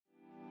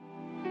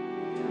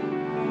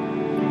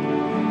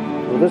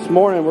This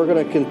morning we're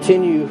going to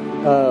continue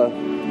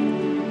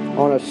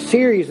on a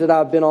series that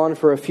I've been on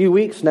for a few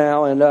weeks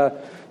now, and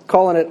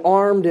calling it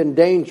Armed and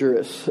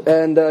Dangerous.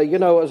 And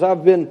as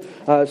I've been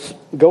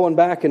going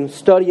back and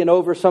studying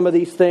over some of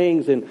these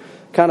things, and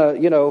kind of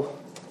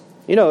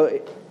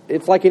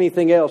it's like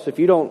anything else. If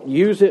you don't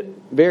use it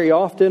very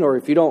often, or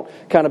if you don't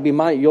kind of be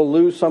mindful, you'll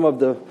lose some of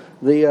the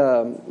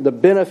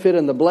benefit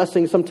and the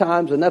blessing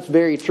sometimes, and that's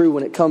very true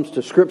when it comes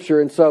to Scripture.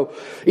 And so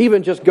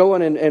even just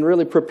going and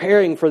really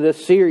preparing for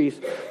this series,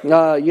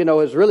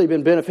 has really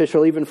been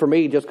beneficial even for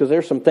me, just because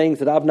there's some things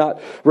that I've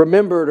not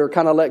remembered or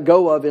kind of let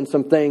go of in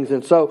some things.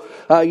 And so,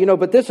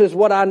 but this is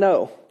what I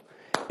know.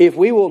 If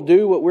we will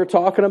do what we're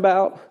talking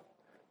about,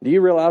 do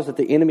you realize that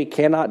the enemy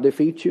cannot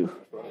defeat you?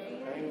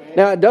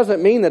 Now, it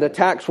doesn't mean that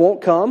attacks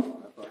won't come.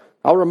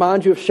 I'll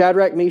remind you of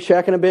Shadrach,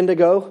 Meshach, and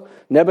Abednego.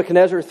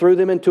 Nebuchadnezzar threw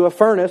them into a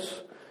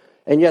furnace,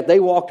 and yet they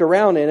walked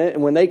around in it,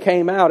 and when they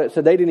came out, it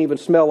said they didn't even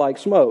smell like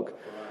smoke.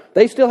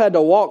 They still had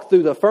to walk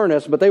through the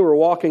furnace, but they were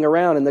walking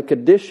around, and the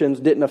conditions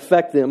didn't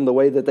affect them the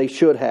way that they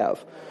should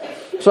have.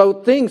 So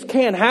things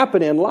can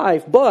happen in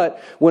life, but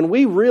when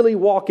we really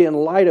walk in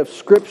light of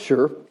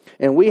Scripture,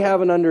 and we have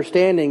an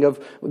understanding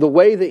of the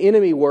way the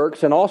enemy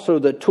works, and also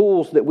the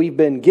tools that we've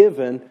been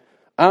given,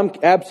 I'm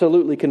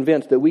absolutely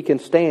convinced that we can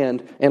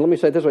stand, and let me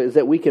say it this way, is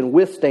that we can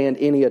withstand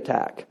any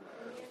attack.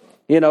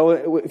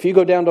 If you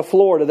go down to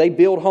Florida, they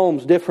build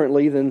homes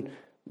differently than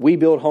we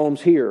build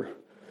homes here.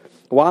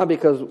 Why?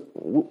 Because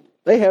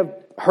they have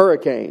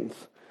hurricanes,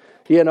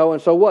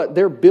 and so what?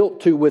 They're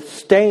built to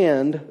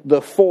withstand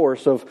the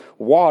force of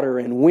water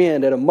and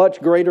wind at a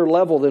much greater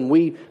level than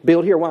we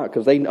build here. Why?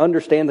 Because they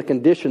understand the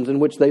conditions in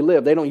which they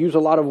live. They don't use a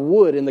lot of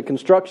wood in the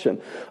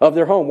construction of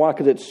their home. Why?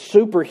 Because it's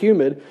super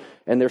humid,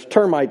 and there's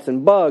termites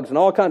and bugs and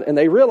all kinds, and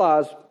they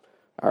realize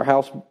our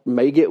house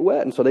may get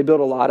wet, and so they build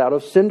a lot out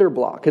of cinder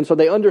block. And so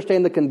they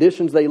understand the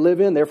conditions they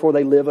live in, therefore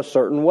they live a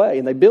certain way,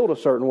 and they build a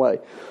certain way.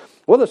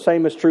 Well, the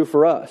same is true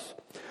for us.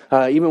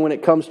 Even when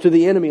it comes to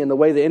the enemy and the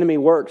way the enemy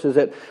works, is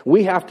that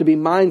we have to be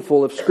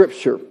mindful of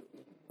Scripture.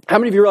 How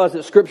many of you realize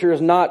that Scripture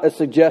is not a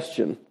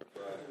suggestion?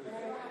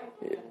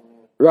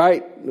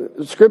 Right?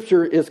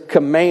 Scripture is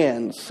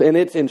commands, and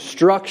it's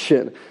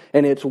instruction,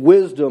 and it's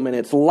wisdom, and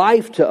it's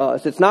life to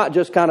us. It's not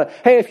just kind of,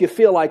 hey, if you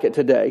feel like it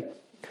today.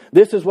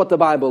 This is what the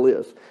Bible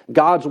is.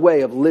 God's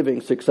way of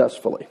living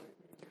successfully.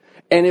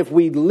 And if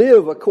we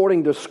live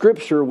according to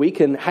Scripture, we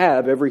can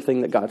have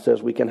everything that God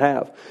says we can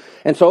have.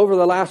 And so over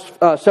the last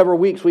several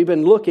weeks, we've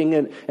been looking,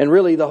 and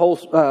really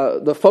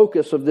the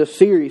focus of this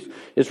series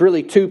is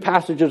really two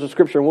passages of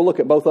Scripture, and we'll look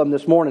at both of them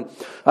this morning.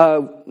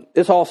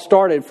 This all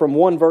started from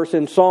one verse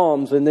in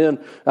Psalms, and then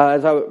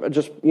as I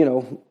just,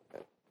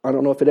 I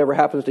don't know if it ever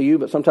happens to you,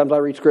 but sometimes I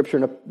read Scripture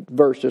and a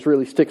verse just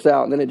really sticks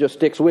out, and then it just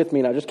sticks with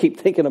me, and I just keep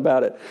thinking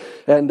about it.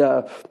 And,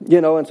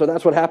 and so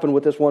that's what happened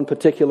with this one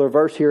particular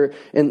verse here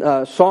in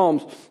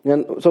Psalms.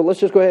 And so let's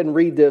just go ahead and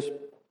read this.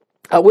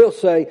 I will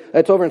say,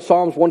 it's over in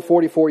Psalms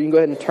 144. You can go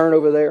ahead and turn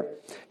over there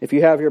if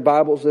you have your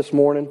Bibles this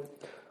morning.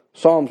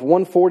 Psalms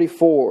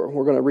 144.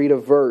 We're going to read a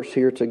verse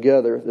here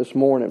together this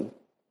morning.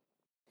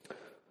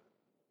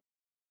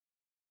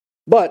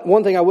 But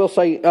one thing I will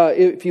say,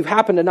 if you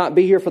happen to not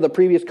be here for the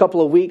previous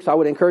couple of weeks, I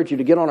would encourage you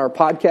to get on our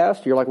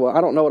podcast. You're like, well,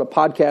 I don't know what a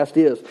podcast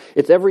is.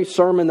 It's every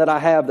sermon that I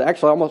have.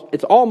 It's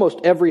almost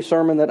every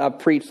sermon that I've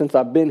preached since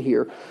I've been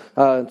here.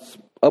 It's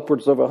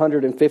upwards of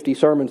 150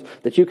 sermons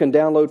that you can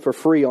download for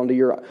free onto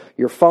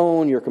your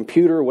phone, your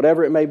computer,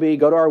 whatever it may be.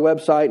 Go to our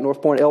website,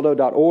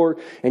 northpointeldo.org,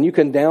 and you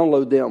can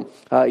download them.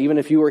 Even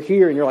if you were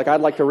here and you're like,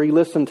 I'd like to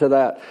re-listen to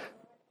that.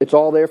 It's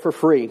all there for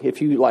free.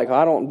 If you like,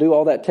 I don't do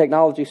all that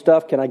technology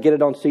stuff, can I get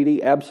it on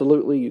CD?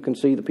 Absolutely. You can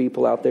see the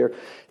people out there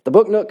at the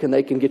Book Nook, and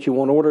they can get you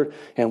one ordered,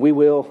 and we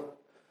will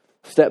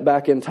step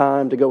back in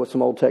time to go with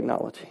some old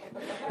technology.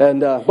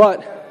 And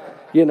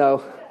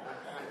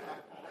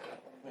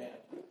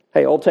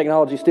hey, old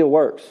technology still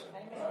works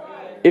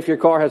if your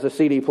car has a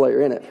CD player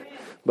in it.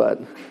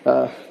 But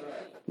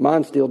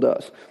mine still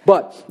does.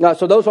 But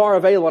so those are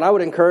available, and I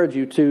would encourage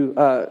you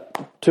to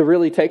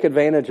really take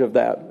advantage of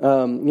that.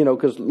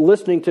 Because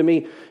listening to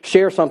me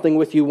share something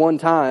with you one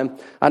time,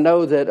 I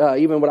know that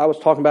even what I was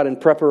talking about in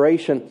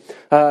preparation,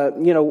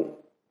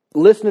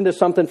 listening to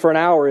something for an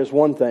hour is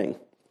one thing,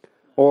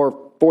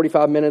 or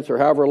 45 minutes, or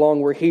however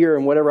long we're here,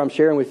 and whatever I'm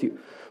sharing with you.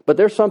 But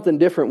there's something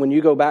different when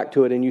you go back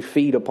to it and you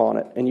feed upon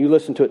it and you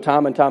listen to it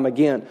time and time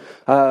again.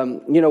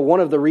 One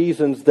of the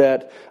reasons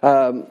that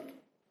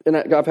and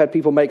I've had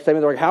people make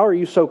statements like, how are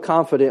you so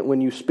confident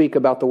when you speak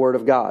about the Word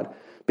of God?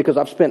 Because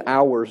I've spent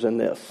hours in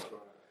this.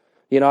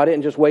 I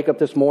didn't just wake up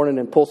this morning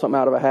and pull something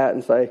out of a hat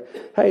and say,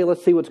 hey,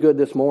 let's see what's good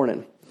this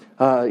morning.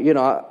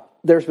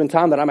 There's been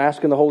time that I'm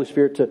asking the Holy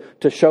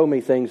Spirit to show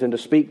me things and to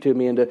speak to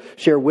me and to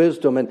share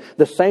wisdom. And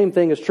the same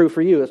thing is true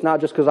for you. It's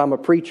not just because I'm a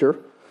preacher.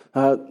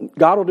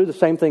 God will do the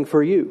same thing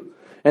for you.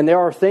 And there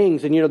are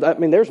things, and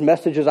there's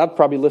messages I've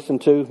probably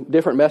listened to,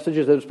 different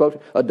messages that I've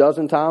spoken a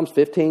dozen times,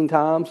 15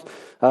 times.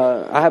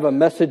 I have a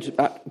message,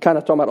 kind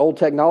of talking about old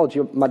technology.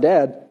 My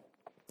dad,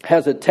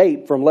 has a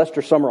tape from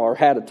Lester Summerall, or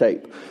had a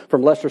tape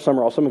from Lester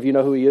Summerall. Some of you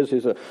know who he is.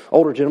 He's an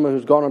older gentleman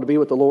who's gone on to be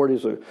with the Lord.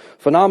 He's a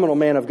phenomenal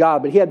man of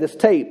God. But he had this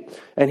tape,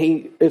 and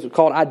it's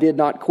called "I Did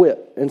Not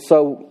Quit." And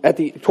so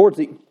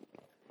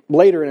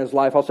later in his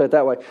life, I'll say it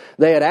that way,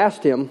 they had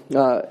asked him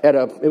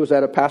it was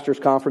at a pastor's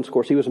conference. Of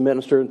course, he was a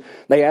minister. And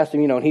they asked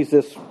him, and he's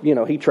this,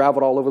 he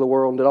traveled all over the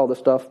world and did all this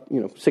stuff,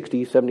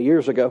 60, 70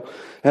 years ago.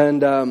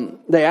 And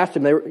they asked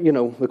him,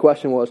 the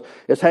question was,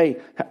 hey,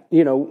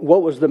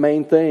 what was the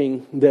main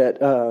thing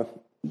that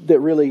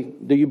really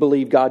do you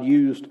believe God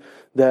used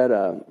that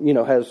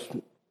has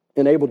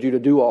enabled you to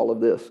do all of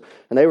this?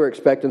 And they were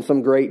expecting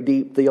some great,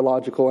 deep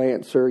theological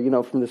answer,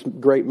 from this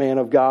great man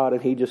of God,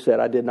 and he just said,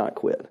 "I did not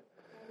quit."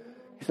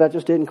 He said, "I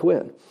just didn't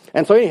quit."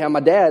 And so anyhow, my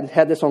dad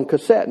had this on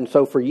cassette. And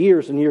so for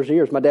years and years and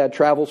years, my dad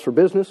travels for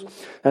business.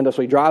 And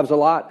so he drives a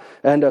lot.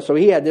 And so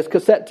he had this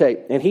cassette tape,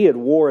 and he had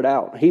wore it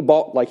out. He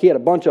had a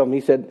bunch of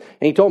them.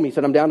 He told me,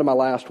 "I'm down to my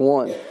last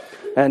one."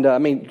 And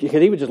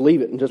he would just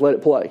leave it and just let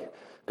it play.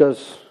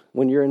 Because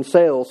when you're in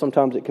sales,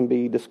 sometimes it can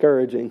be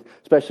discouraging,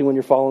 especially when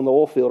you're following the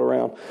oil field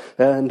around.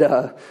 And,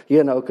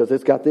 because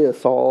it's got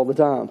this all the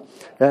time.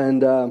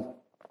 And,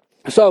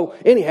 So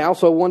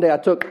one day I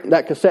took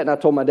that cassette and I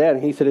told my dad,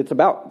 and he said, "It's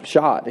about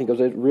shot." And he goes,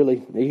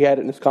 he had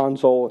it in his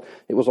console.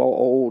 It was all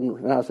old.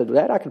 And I said,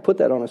 "Dad, I could put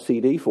that on a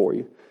CD for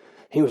you."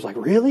 He was like,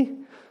 "Really?"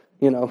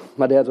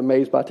 My dad's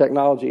amazed by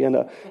technology. And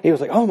he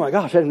was like, "Oh my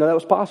gosh, I didn't know that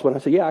was possible." And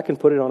I said, "Yeah, I can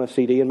put it on a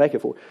CD and make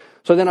it for you."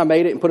 So then I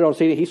made it and put it on a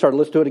CD. He started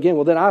listening to it again.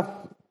 Well, then I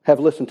have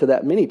listened to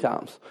that many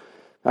times.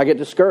 I get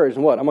discouraged.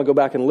 And I'm going to go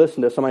back and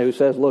listen to somebody who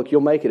says, "Look,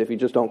 you'll make it if you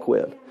just don't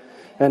quit."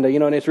 And,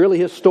 and it's really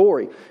his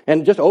story.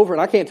 And just over,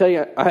 and I can't tell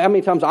you how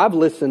many times I've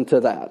listened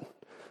to that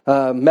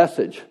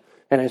message.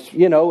 And it's,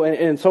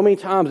 and so many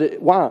times,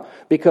 why?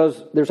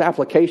 Because there's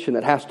application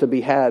that has to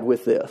be had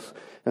with this.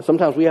 And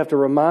sometimes we have to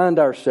remind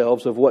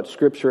ourselves of what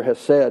Scripture has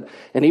said.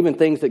 And even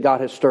things that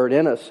God has stirred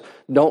in us,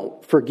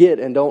 don't forget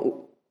and don't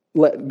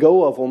let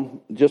go of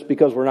them just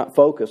because we're not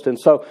focused. And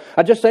so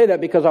I just say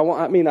that because I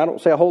don't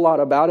say a whole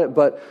lot about it,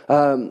 but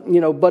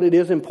but it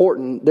is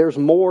important. There's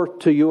more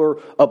to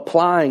your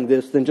applying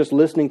this than just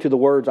listening to the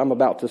words I'm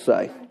about to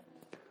say.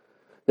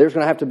 There's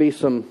going to have to be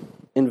some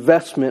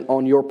investment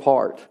on your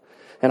part.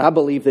 And I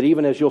believe that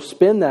even as you'll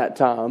spend that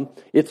time,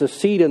 it's a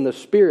seed in the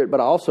Spirit, but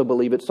I also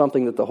believe it's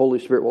something that the Holy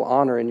Spirit will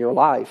honor in your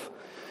life.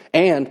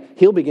 And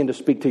He'll begin to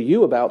speak to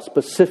you about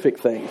specific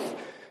things.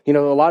 A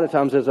lot of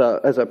times as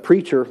a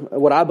preacher,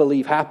 what I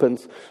believe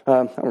happens,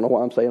 I don't know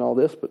why I'm saying all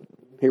this, but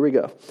here we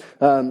go.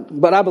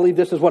 But I believe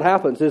this is what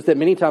happens, is that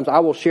many times I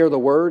will share the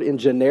word in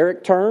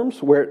generic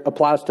terms where it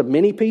applies to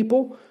many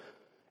people.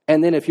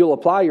 And then if you'll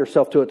apply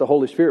yourself to it, the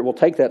Holy Spirit will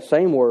take that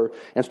same word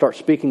and start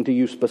speaking to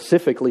you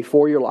specifically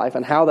for your life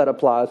and how that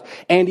applies,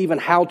 and even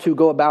how to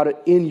go about it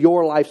in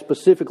your life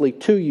specifically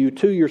to you,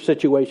 to your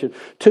situation,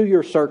 to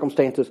your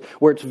circumstances,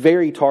 where it's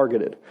very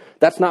targeted.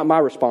 That's not my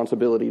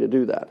responsibility to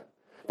do that.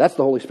 That's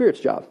the Holy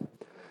Spirit's job.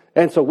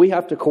 And so we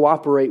have to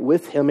cooperate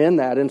with Him in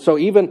that. And so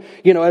even,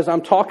 as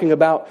I'm talking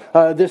about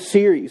this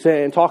series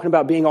and talking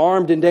about being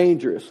armed and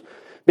dangerous,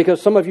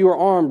 because some of you are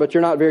armed, but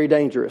you're not very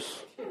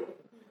dangerous.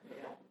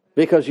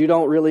 Because you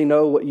don't really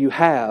know what you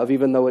have,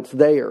 even though it's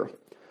there.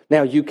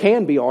 Now, you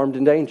can be armed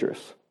and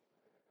dangerous.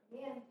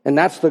 And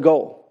that's the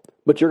goal.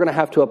 But you're going to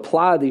have to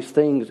apply these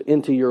things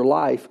into your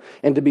life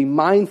and to be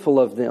mindful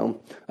of them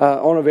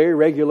on a very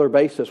regular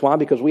basis. Why?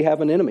 Because we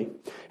have an enemy.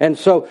 And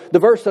so the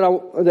verse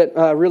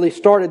that really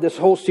started this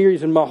whole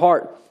series in my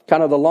heart,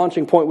 kind of the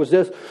launching point, was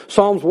this.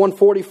 Psalms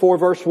 144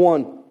 verse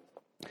 1.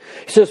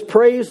 It says,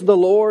 "Praise the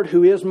Lord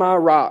who is my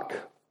rock.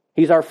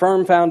 He's our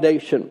firm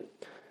foundation."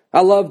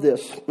 I love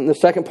this. In the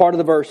second part of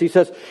the verse, he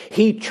says,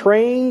 "He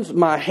trains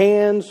my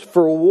hands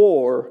for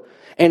war,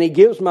 and He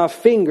gives my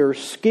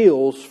fingers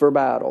skills for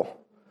battle."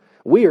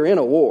 We are in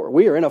a war.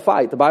 We are in a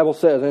fight. The Bible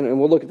says, and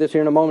we'll look at this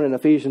here in a moment in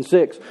Ephesians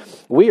 6,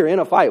 we are in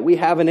a fight. We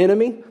have an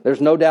enemy. There's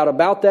no doubt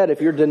about that.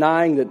 If you're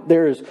denying that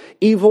there is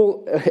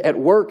evil at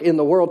work in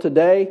the world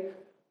today,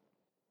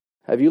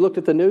 have you looked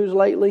at the news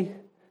lately?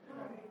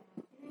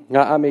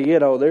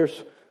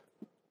 There's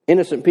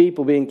innocent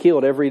people being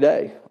killed every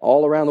day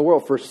all around the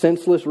world for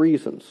senseless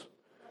reasons.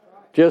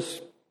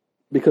 Just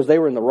because they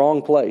were in the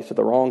wrong place at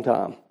the wrong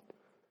time.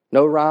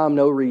 No rhyme,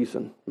 no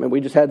reason.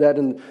 We just had that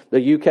in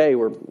the UK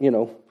where,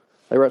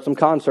 they were at some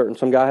concert and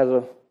some guy has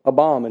a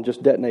bomb and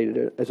just detonated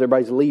it as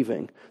everybody's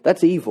leaving.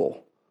 That's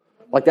evil.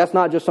 That's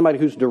not just somebody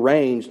who's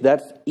deranged.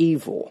 That's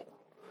evil.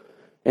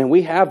 And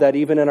we have that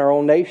even in our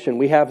own nation.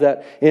 We have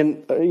that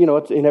in,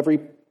 it's in every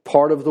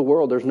part of the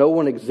world. There's no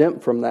one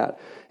exempt from that.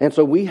 And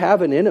so we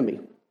have an enemy.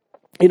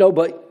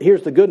 But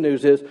here's the good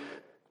news is,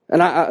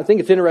 and I think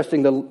it's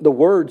interesting, the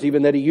words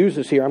even that he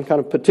uses here. I'm kind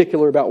of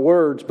particular about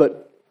words,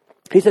 but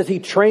he says He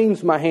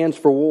trains my hands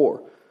for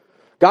war.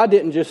 God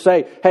didn't just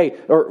say, hey,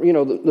 or,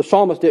 the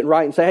psalmist didn't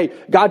write and say, hey,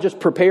 God just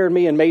prepared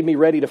me and made me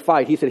ready to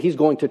fight. He said He's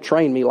going to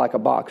train me like a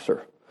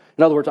boxer.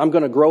 In other words, I'm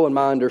going to grow in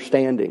my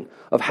understanding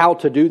of how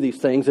to do these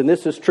things. And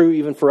this is true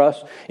even for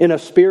us in a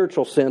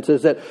spiritual sense,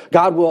 is that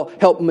God will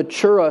help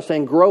mature us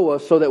and grow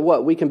us so that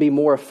we can be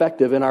more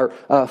effective in our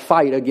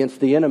fight against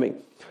the enemy.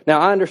 Now,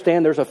 I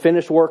understand there's a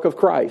finished work of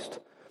Christ.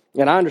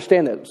 And I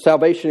understand that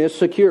salvation is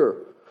secure.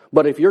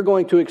 But if you're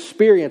going to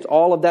experience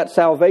all of that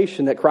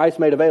salvation that Christ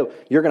made available,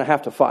 you're going to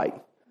have to fight.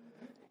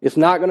 It's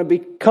not going to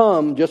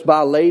become just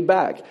by laid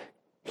back.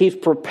 He's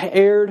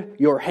prepared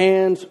your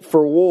hands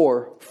for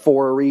war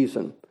for a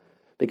reason.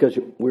 Because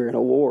we're in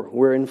a war.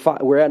 We're in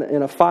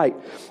a fight.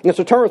 And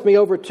so turn with me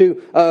over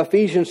to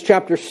Ephesians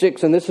chapter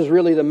 6. And this is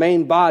really the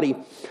main body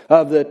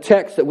of the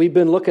text that we've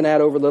been looking at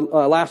over the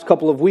last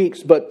couple of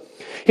weeks. But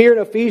here in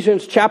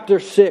Ephesians chapter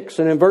 6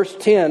 and in verse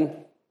 10,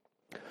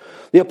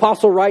 the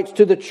apostle writes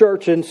to the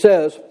church and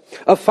says,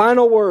 "A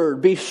final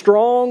word, be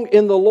strong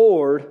in the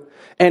Lord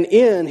and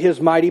in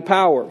His mighty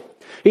power."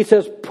 He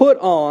says, put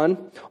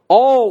on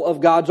all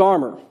of God's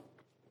armor.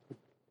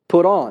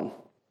 Put on.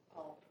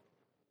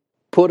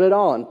 Put it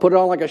on. Put it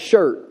on like a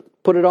shirt.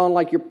 Put it on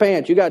like your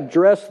pants. You got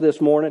dressed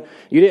this morning.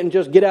 You didn't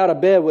just get out of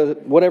bed with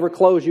whatever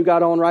clothes you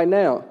got on right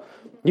now.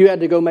 You had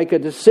to go make a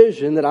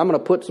decision that I'm going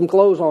to put some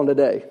clothes on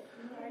today.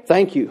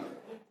 Thank you.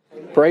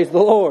 Praise the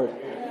Lord.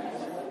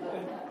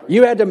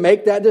 You had to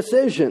make that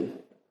decision.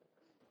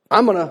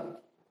 I'm going to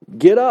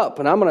get up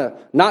and I'm going to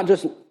not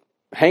just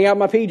hang out in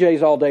my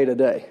PJs all day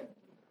today.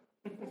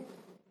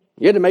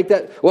 You had to make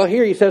that. Well,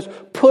 here he says,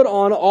 put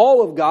on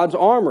all of God's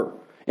armor.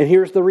 And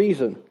here's the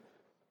reason.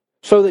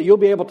 So that you'll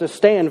be able to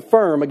stand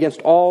firm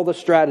against all the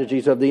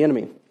strategies of the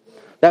enemy.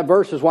 That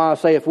verse is why I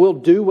say if we'll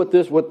do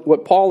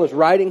what Paul is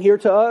writing here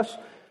to us,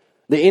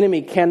 the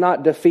enemy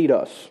cannot defeat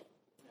us.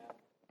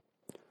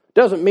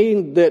 Doesn't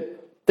mean that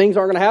things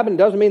aren't going to happen.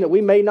 Doesn't mean that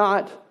we may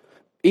not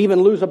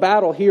even lose a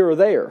battle here or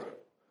there.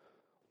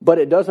 But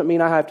it doesn't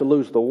mean I have to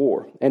lose the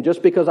war. And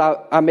just because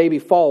I maybe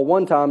fall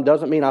one time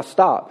doesn't mean I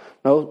stop.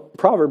 No,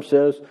 Proverbs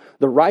says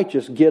the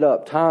righteous get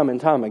up time and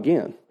time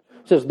again.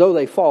 It says though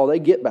they fall, they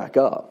get back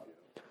up.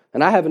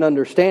 And I have an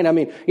understanding. I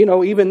mean,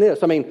 even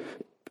this.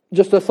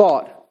 Just a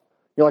thought.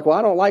 You're like, well,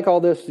 I don't like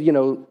all this,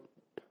 doom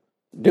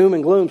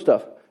and gloom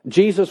stuff.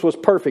 Jesus was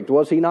perfect,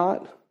 was He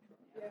not?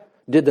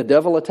 Did the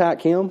devil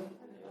attack Him?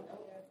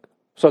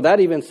 So that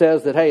even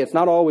says that, hey, it's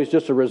not always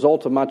just a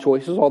result of my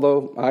choices,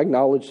 although I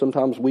acknowledge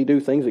sometimes we do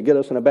things that get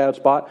us in a bad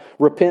spot.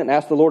 Repent,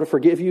 ask the Lord to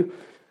forgive you,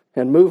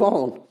 and move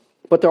on.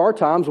 But there are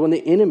times when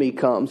the enemy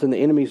comes and the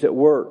enemy's at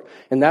work.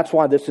 And that's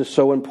why this is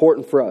so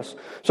important for us.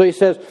 So he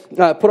says,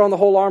 put on the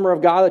whole armor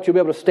of God that you'll be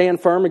able to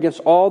stand firm against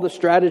all the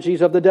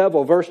strategies of the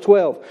devil. Verse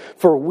 12,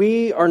 for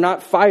we are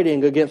not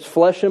fighting against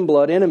flesh and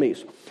blood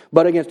enemies,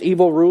 but against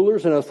evil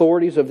rulers and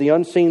authorities of the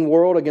unseen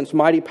world, against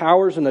mighty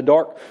powers in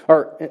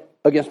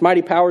against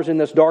mighty powers in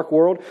this dark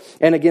world,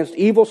 and against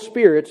evil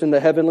spirits in the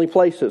heavenly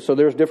places. So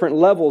there's different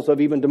levels of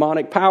even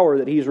demonic power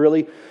that he's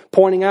really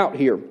pointing out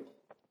here.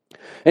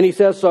 And he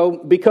says, so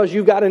because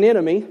you've got an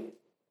enemy,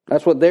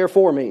 that's what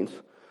therefore means.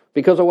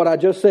 Because of what I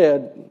just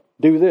said,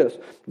 do this.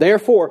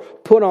 Therefore,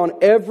 put on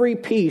every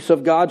piece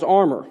of God's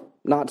armor.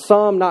 Not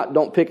some,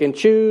 don't pick and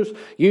choose.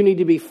 You need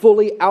to be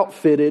fully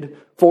outfitted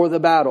for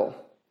the battle.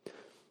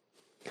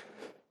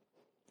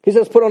 He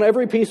says, put on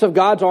every piece of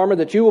God's armor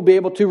that you will be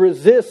able to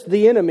resist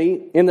the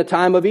enemy in the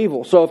time of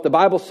evil. So if the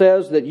Bible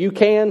says that you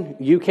can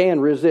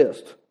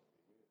resist.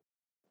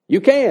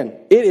 You can.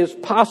 It is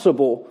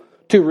possible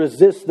to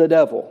resist the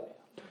devil.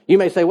 You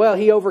may say, well,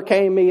 he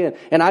overcame me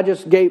and I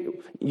just gave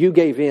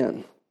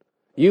in.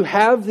 You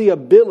have the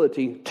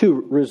ability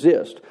to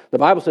resist. The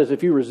Bible says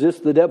if you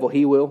resist the devil,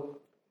 he will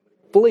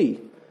flee.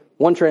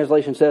 One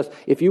translation says,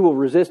 if you will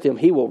resist him,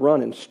 he will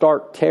run in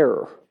stark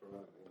terror.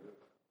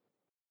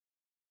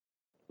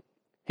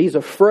 He's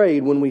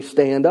afraid when we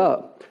stand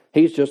up.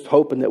 He's just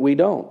hoping that we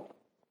don't.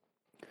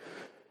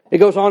 It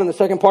goes on in the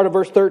second part of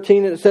verse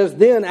 13, and it says,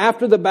 then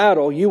after the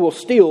battle, you will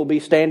still be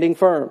standing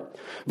firm.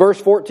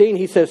 Verse 14,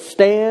 he says,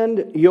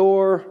 stand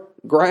your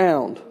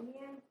ground.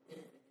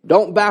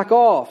 Don't back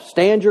off.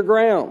 Stand your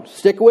ground.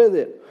 Stick with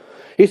it.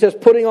 He says,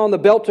 putting on the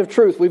belt of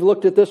truth. We've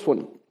looked at this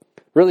one.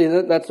 Really,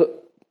 that's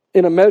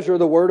in a measure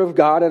the Word of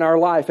God in our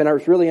life, and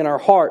it's really in our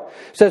heart.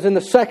 It says in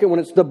the second one,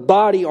 it's the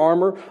body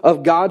armor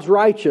of God's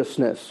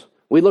righteousness.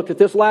 We looked at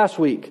this last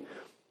week.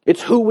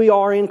 It's who we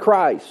are in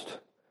Christ.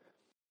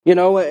 And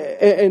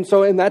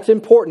that's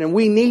important. And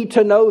we need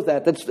to know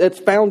that. That's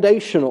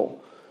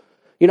foundational.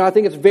 I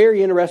think it's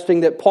very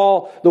interesting that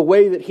Paul, the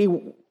way that he,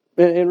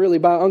 and really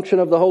by unction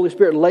of the Holy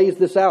Spirit, lays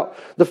this out.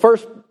 The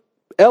first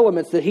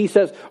elements that he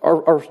says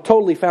are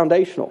totally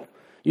foundational.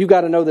 You've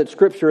got to know that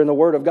Scripture and the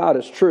Word of God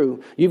is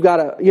true. You've got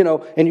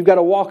to, and you've got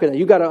to walk in it.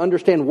 You've got to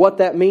understand what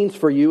that means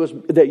for you is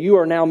that you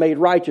are now made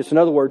righteous. In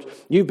other words,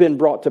 you've been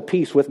brought to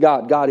peace with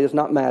God. God is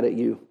not mad at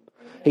you.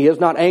 He is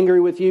not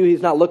angry with you.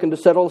 He's not looking to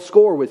settle a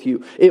score with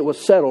you. It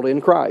was settled in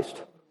Christ.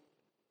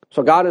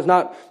 So God is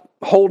not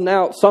holding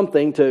out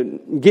something to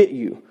get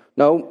you.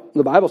 No,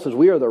 the Bible says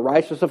we are the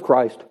righteousness of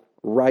Christ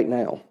right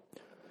now.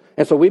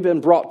 And so we've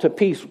been brought to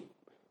peace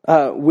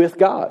with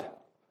God.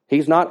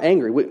 He's not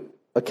angry.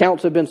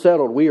 Accounts have been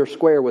settled. We are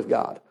square with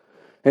God.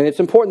 And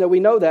it's important that we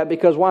know that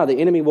because why? The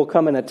enemy will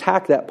come and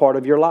attack that part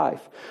of your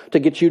life to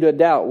get you to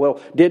doubt. Well,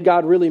 did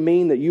God really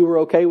mean that you were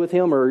okay with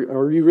him, or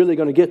are you really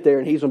going to get there?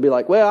 And he's going to be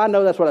like, well, I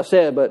know that's what I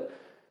said, but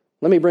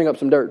let me bring up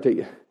some dirt to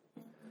you.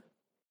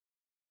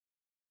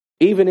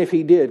 Even if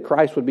he did,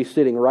 Christ would be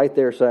sitting right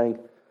there saying,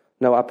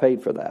 no, I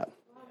paid for that.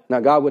 Now,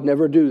 God would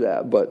never do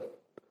that, but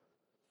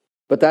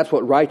that's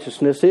what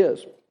righteousness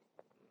is.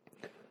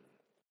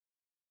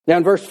 Now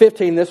in verse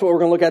 15, this is what we're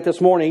going to look at this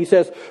morning. He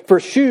says,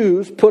 for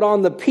shoes, put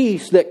on the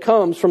peace that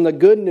comes from the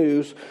good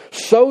news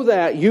so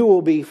that you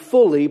will be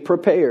fully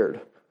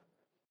prepared.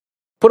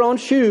 Put on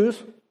shoes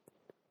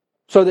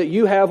so that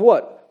you have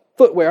what?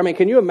 Footwear. I mean,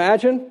 can you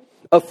imagine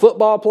a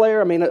football player?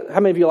 I mean, how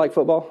many of you like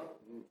football?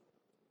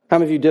 How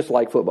many of you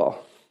dislike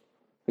football?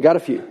 I got a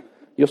few.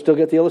 You'll still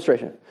get the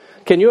illustration.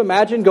 Can you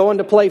imagine going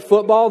to play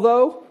football,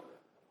 though,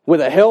 with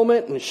a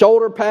helmet and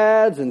shoulder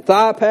pads and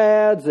thigh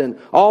pads and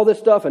all this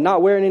stuff and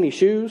not wearing any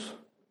shoes?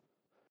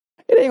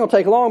 It ain't going to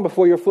take long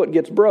before your foot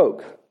gets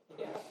broke.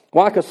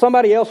 Why? Because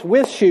somebody else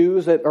with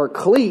shoes that are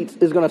cleats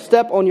is going to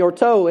step on your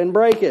toe and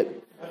break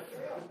it.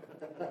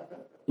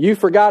 You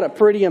forgot a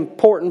pretty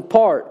important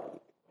part.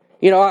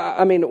 You know,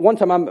 I mean, one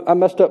time I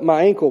messed up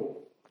my ankle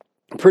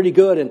pretty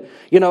good. And,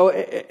 you know,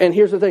 and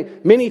here's the thing.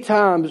 Many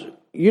times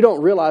you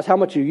don't realize how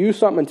much you use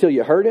something until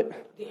you hurt it.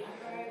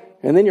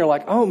 And then you're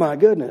like, oh my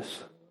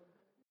goodness.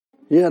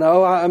 You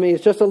know, I mean,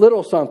 it's just a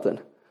little something.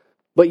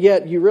 But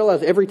yet you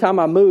realize every time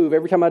I move,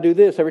 every time I do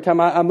this, every time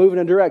I move in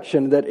a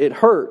direction that it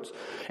hurts.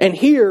 And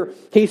here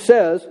he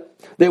says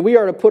that we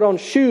are to put on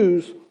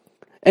shoes,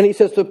 and he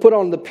says to put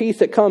on the peace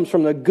that comes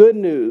from the good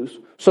news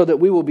so that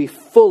we will be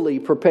fully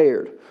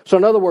prepared. So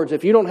in other words,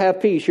 if you don't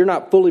have peace, you're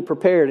not fully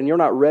prepared and you're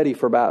not ready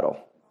for battle.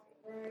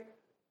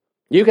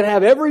 You can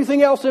have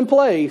everything else in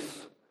place,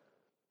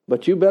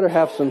 but you better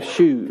have some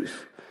shoes.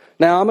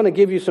 Now, I'm going to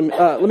give you some,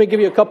 let me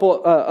give you a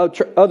couple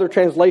other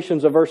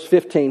translations of verse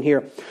 15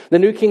 here. The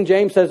New King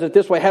James says it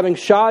this way, having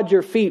shod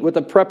your feet with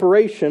the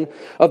preparation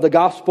of the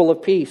gospel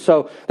of peace.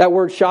 So that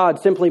word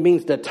shod simply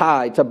means to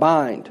tie, to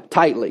bind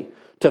tightly,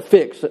 to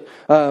fix,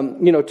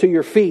 to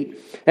your feet.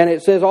 And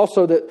it says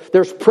also that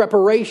there's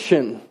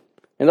preparation.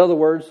 In other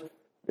words,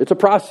 it's a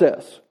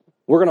process.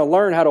 We're going to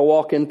learn how to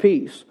walk in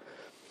peace.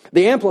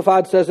 The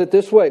Amplified says it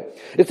this way.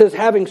 It says,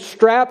 having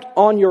strapped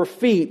on your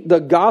feet the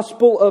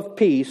gospel of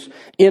peace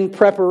in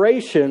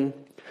preparation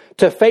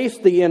to face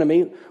the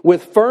enemy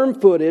with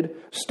firm-footed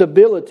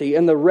stability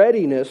and the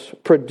readiness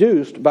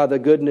produced by the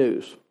good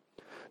news.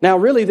 Now,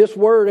 really, this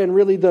word and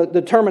really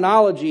the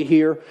terminology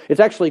here, it's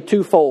actually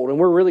twofold. And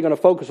we're really going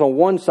to focus on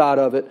one side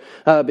of it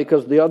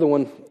because the other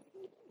one,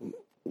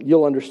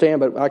 you'll understand,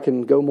 but I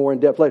can go more in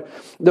depth later.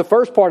 The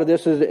first part of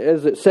this, is,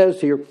 as it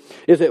says here,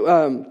 is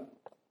that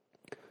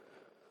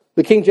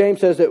the King James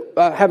says that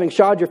having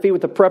shod your feet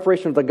with the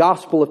preparation of the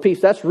gospel of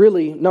peace, that's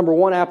really, number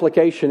one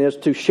application is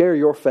to share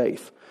your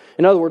faith.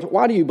 In other words,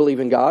 why do you believe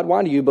in God?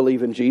 Why do you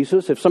believe in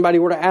Jesus? If somebody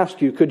were to ask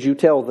you, could you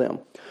tell them?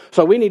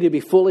 So we need to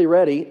be fully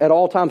ready at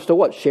all times to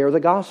what? Share the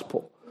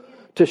gospel.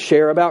 To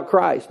share about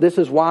Christ. This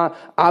is why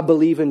I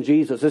believe in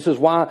Jesus. This is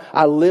why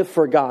I live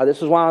for God.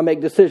 This is why I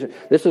make decisions.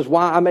 This is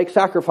why I make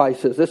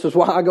sacrifices. This is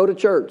why I go to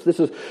church. This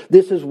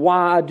is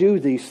why I do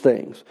these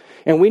things.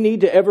 And we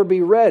need to ever be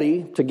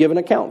ready to give an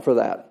account for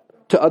that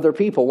to other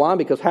people. Why?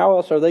 Because how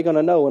else are they going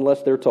to know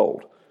unless they're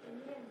told?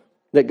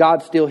 That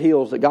God still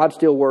heals, that God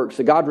still works,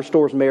 that God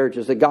restores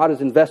marriages, that God is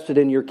invested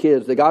in your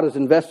kids, that God is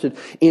invested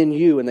in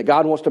you, and that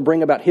God wants to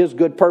bring about His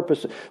good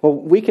purpose. Well,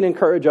 we can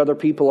encourage other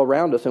people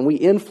around us, and we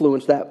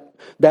influence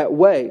that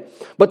way.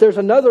 But there's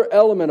another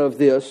element of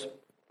this,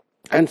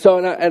 and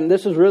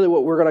this is really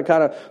what we're going to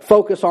kind of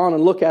focus on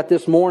and look at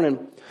this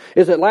morning,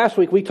 is that last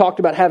week we talked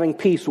about having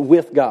peace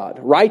with God.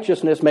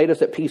 Righteousness made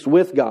us at peace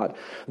with God.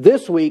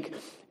 This week,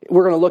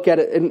 we're going to look at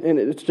it, and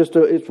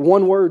it's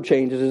one word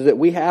changes, is that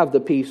we have the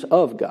peace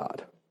of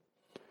God.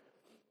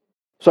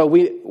 So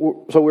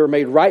we're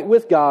made right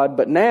with God,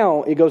 but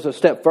now it goes a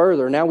step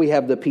further. Now we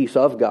have the peace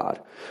of God,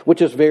 which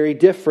is very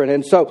different.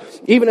 And so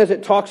even as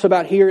it talks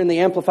about here in the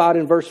Amplified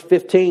in verse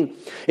 15,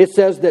 it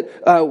says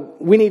that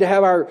we need to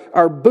have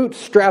our boots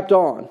strapped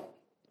on.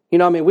 You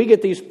know, I mean, we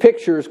get these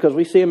pictures because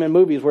we see them in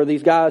movies where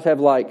these guys have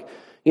like,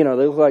 you know,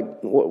 they look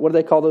like, what do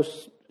they call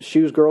those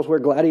shoes girls wear?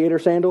 Gladiator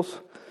sandals?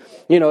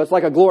 You know, it's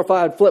like a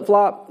glorified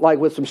flip-flop, like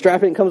with some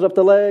strapping that comes up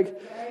the leg.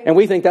 And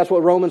we think that's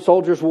what Roman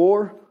soldiers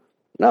wore.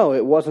 No,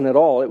 it wasn't at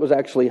all. It was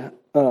actually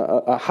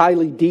a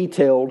highly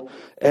detailed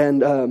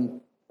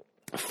and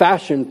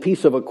fashioned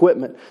piece of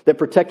equipment that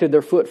protected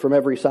their foot from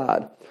every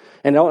side.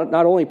 And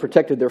not only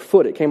protected their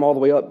foot, it came all the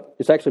way up.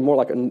 It's actually more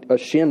like a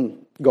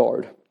shin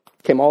guard.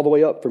 It came all the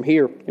way up from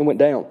here and went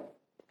down.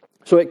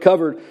 So it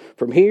covered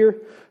from here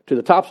to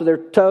the tops of their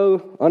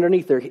toe,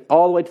 underneath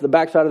all the way to the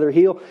backside of their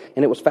heel,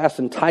 and it was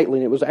fastened tightly,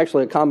 and it was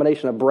actually a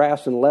combination of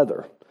brass and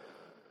leather.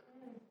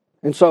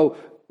 And so,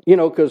 you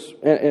know,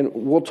 and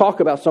we'll talk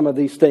about some of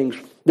these things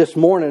this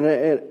morning,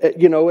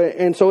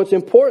 and so it's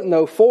important,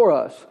 though, for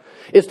us,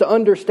 is to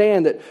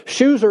understand that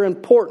shoes are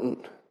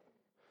important.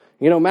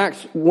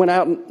 Max went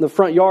out in the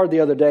front yard the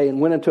other day and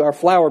went into our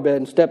flower bed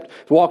and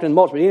walked in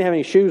mulch, but he didn't have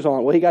any shoes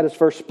on. Well, he got his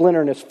first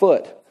splinter in his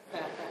foot.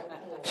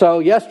 So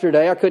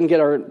yesterday, I couldn't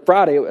get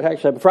Friday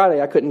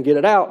I couldn't get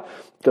it out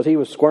because he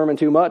was squirming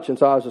too much. And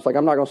so I was just like,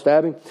 I'm not going to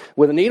stab him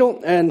with a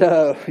needle and,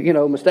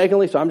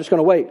 mistakenly. So I'm just going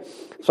to wait.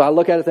 So I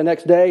look at it the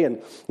next day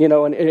and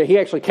he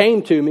actually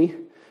came to me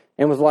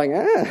and was like,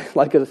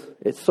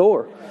 it's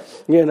sore,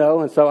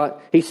 And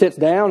so he sits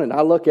down and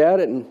I look at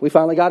it and we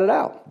finally got it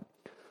out.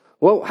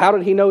 Well, how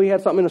did he know he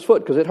had something in his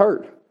foot? Because it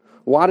hurt.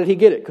 Why did he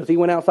get it? Because he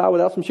went outside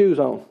without some shoes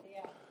on.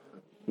 Yeah.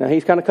 Now,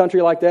 he's kind of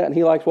country like that, and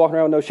he likes walking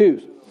around with no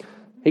shoes.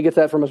 He gets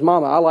that from his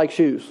mama. I like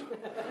shoes.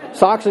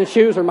 Socks and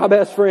shoes are my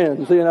best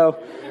friends,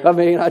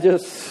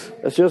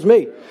 it's just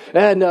me.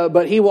 And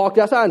but he walked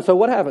outside, and so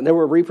what happened? There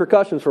were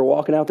repercussions for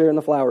walking out there in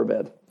the flower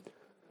bed.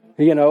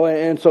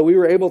 And so we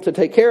were able to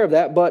take care of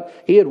that, but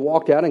he had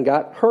walked out and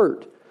got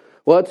hurt.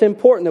 Well, it's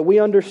important that we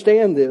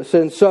understand this.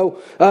 And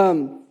so...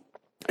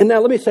 And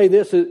now let me say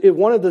this, if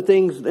one of the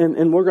things,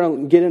 and we're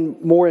going to get in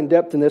more in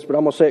depth in this, but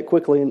I'm going to say it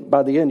quickly, and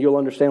by the end you'll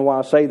understand why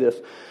I say this,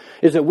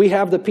 is that we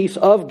have the peace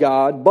of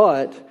God,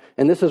 but,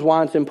 and this is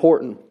why it's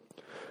important,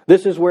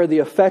 this is where the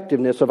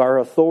effectiveness of our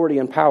authority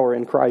and power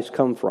in Christ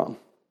come from.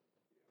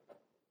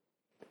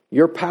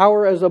 Your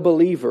power as a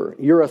believer,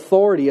 your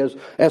authority as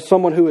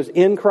someone who is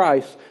in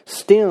Christ,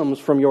 stems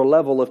from your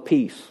level of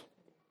peace.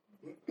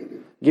 I'll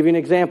give you an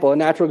example, a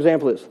natural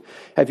example is,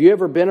 have you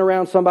ever been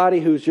around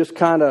somebody who's just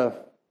kind of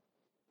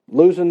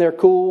losing their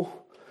cool?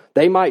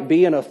 They might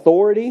be an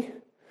authority.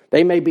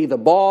 They may be the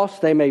boss.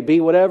 They may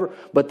be whatever.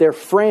 But they're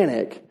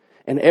frantic.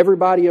 And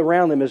everybody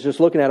around them is just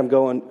looking at them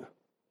going,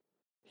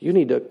 you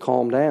need to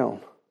calm down.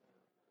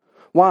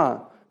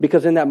 Why?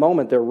 Because in that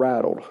moment they're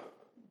rattled.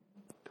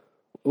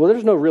 Well,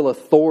 there's no real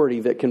authority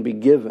that can be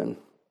given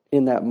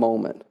in that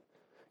moment.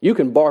 You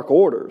can bark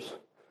orders,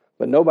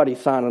 but nobody's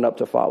signing up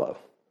to follow.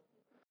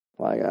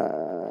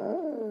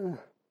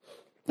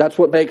 That's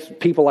what makes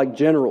people like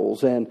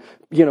generals and,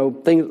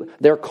 things,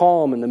 they're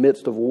calm in the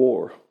midst of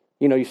war.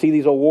 You see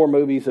these old war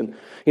movies and,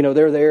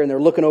 they're there and they're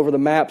looking over the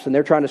maps and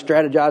they're trying to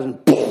strategize and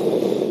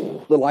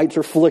the lights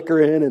are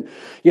flickering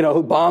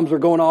and, bombs are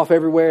going off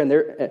everywhere and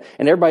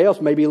everybody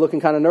else may be looking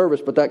kind of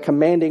nervous, but that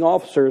commanding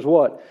officer is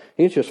what?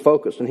 He's just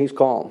focused and he's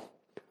calm.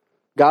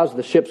 Guys,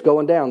 the ship's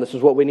going down. This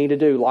is what we need to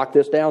do. Lock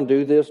this down.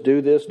 Do this,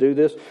 do this, do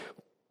this.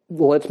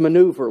 Let's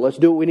maneuver. Let's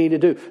do what we need to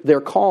do.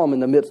 They're calm in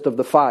the midst of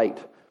the fight.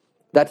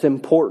 That's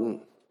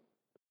important.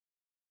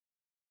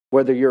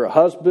 Whether you're a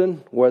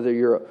husband, whether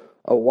you're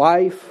a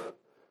wife,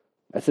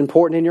 that's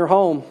important in your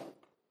home.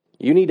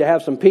 You need to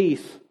have some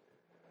peace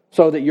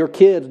so that your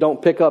kids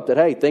don't pick up that,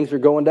 hey, things are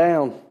going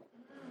down.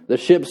 The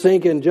ship's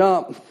sinking,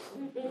 jump.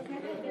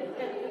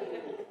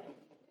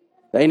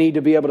 They need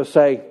to be able to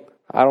say,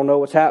 I don't know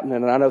what's happening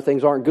and I know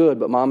things aren't good,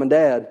 but Mom and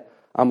Dad,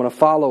 I'm going to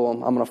follow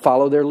them. I'm going to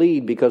follow their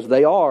lead because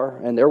they are,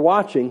 and they're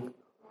watching,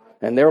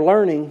 and they're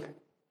learning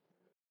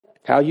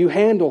how you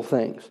handle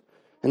things.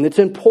 And it's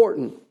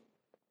important.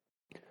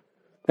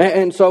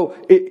 And so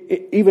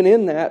even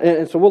in that,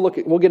 and so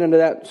we'll get into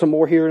that some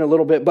more here in a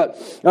little bit. But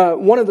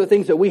one of the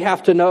things that we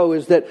have to know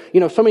is that,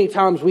 so many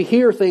times we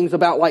hear things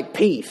about like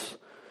peace.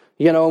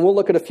 And we'll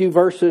look at a few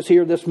verses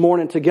here this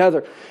morning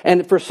together.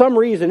 And for some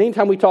reason,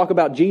 anytime we talk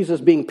about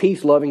Jesus being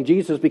peace-loving,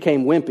 Jesus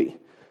became wimpy.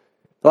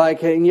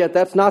 And yet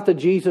that's not the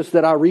Jesus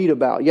that I read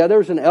about. Yeah,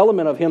 there's an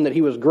element of him that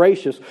he was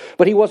gracious,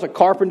 but he was a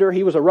carpenter,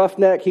 he was a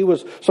roughneck, he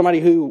was somebody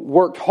who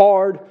worked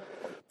hard.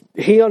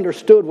 He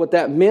understood what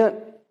that meant.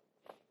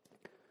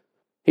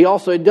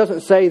 It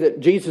doesn't say that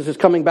Jesus is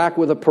coming back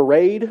with a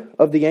parade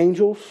of the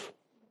angels.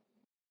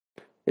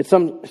 It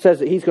says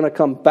that he's going to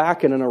come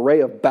back in an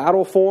array of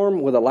battle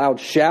form with a loud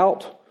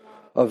shout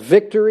of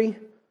victory.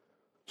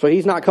 So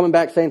he's not coming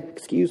back saying,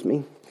 excuse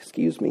me,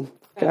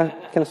 can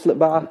I slip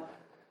by?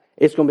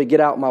 It's going to be, get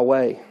out my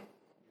way.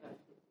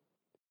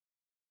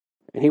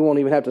 And he won't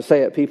even have to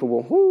say it. People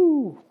will,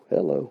 whoo,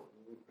 hello.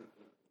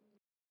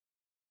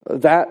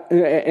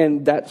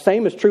 That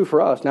same is true for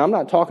us. Now, I'm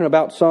not talking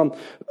about some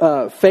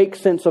fake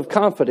sense of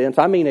confidence.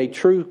 I mean a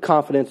true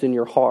confidence in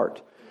your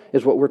heart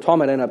is what we're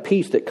talking about, and a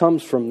peace that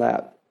comes from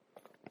that.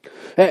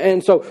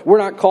 And so we're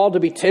not called to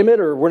be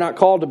timid or we're not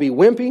called to be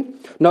wimpy.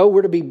 No,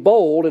 we're to be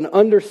bold in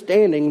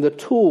understanding the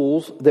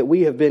tools that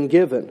we have been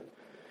given.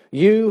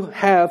 You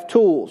have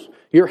tools.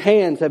 Your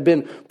hands have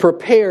been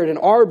prepared and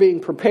are being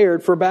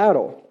prepared for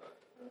battle.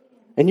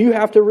 And you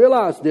have to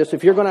realize this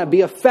if you're going to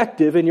be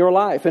effective in your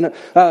life. In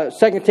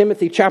 2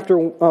 Timothy chapter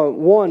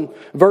 1,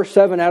 verse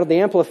 7 out of the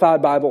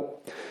Amplified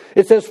Bible,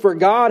 it says, "For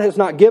God has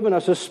not given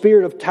us a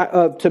spirit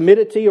of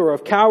timidity or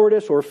of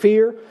cowardice or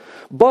fear,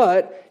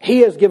 but He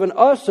has given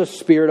us a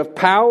spirit of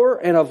power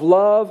and of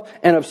love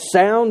and of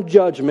sound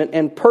judgment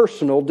and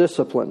personal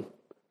discipline."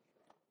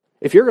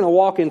 If you're going to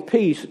walk in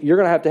peace, you're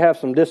going to have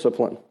some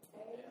discipline.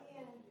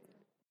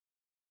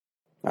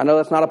 I know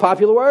that's not a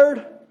popular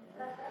word.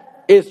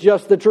 It's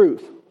just the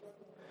truth.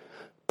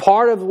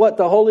 Part of what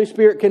the Holy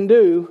Spirit can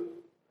do,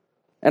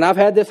 and I've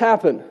had this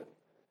happen,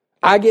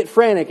 I get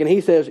frantic and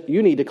He says,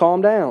 you need to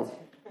calm down.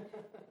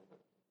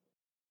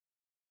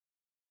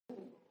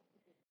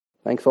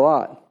 Thanks a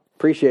lot.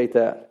 Appreciate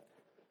that.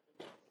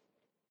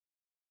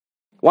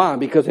 Why?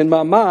 Because in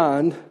my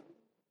mind,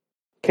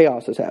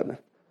 chaos is happening.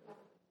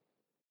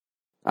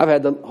 I've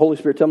had the Holy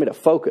Spirit tell me to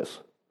focus.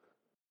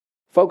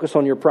 Focus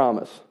on your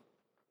promise.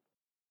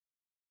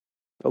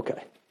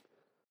 Okay.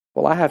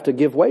 Well, I have to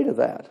give way to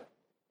that.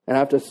 And I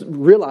have to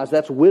realize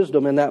that's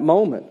wisdom in that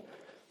moment.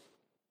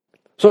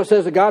 So it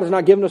says that God has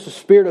not given us a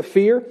spirit of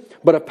fear,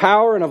 but of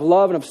power and of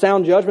love and of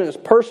sound judgment. It's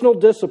personal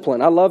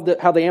discipline. I love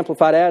how the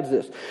Amplified adds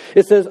this.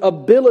 It says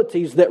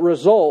abilities that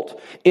result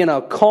in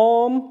a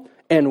calm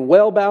and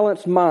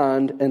well-balanced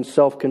mind and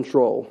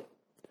self-control.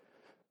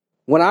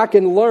 When I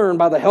can learn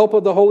by the help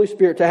of the Holy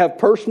Spirit to have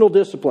personal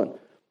discipline.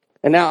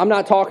 And now I'm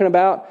not talking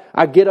about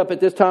I get up at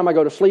this time, I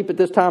go to sleep at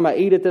this time, I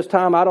eat at this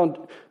time.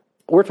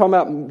 We're talking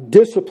about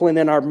discipline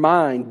in our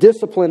mind,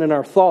 discipline in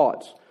our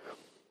thoughts.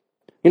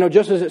 You know,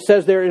 just as it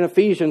says there in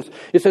Ephesians,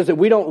 it says that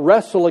we don't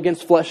wrestle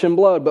against flesh and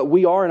blood, but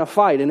we are in a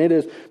fight. And it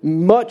is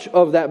much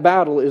of that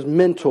battle is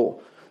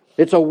mental.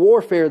 It's a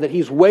warfare that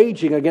he's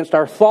waging against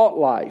our thought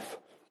life.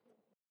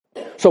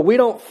 So we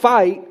don't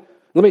fight,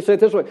 let me say it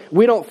this way,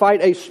 we don't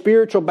fight a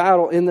spiritual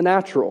battle in the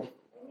natural.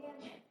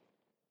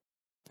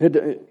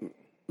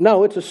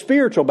 No, it's a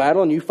spiritual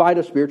battle, and you fight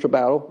a spiritual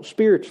battle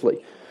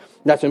spiritually.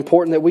 That's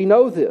important that we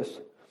know this.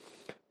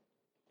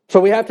 So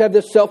we have to have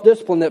this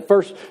self-discipline that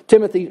 2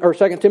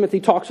 Timothy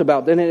talks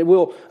about. Then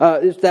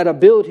it's that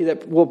ability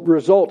that will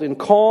result in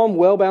calm,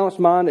 well-balanced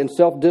mind and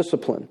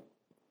self-discipline.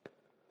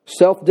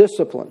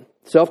 Self-discipline,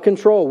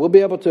 self-control. We'll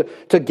be able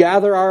to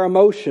gather our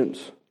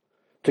emotions,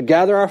 to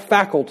gather our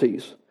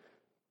faculties.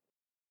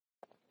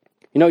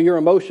 You know, your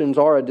emotions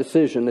are a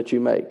decision that you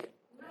make.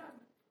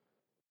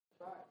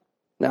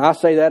 Now, I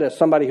say that as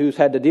somebody who's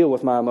had to deal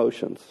with my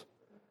emotions.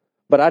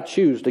 But I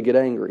choose to get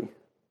angry.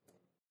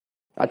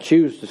 I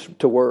choose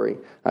to worry.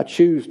 I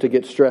choose to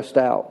get stressed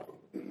out.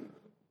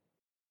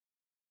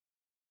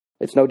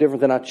 It's no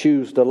different than I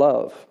choose to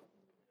love.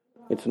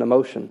 It's an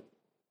emotion.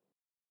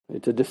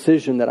 It's a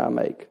decision that I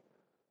make.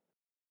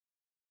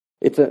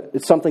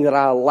 It's something that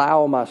I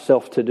allow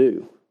myself to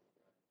do.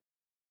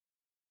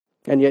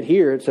 And yet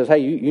here it says, hey,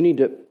 you need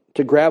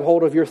to grab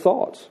hold of your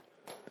thoughts.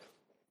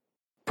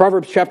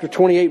 Proverbs chapter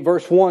 28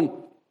 verse 1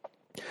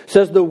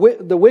 says the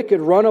wicked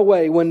run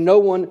away when no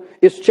one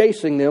is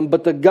chasing them,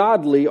 but the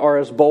godly are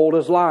as bold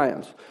as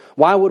lions.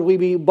 Why would we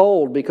be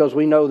bold? Because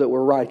we know that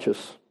we're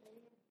righteous.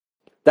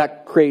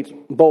 That creates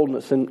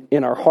boldness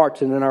in our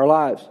hearts and in our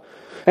lives.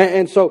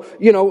 And so,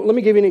 you know, let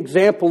me give you an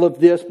example of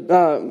this.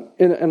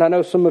 And I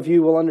know some of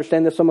you will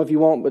understand this, some of you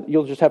won't, but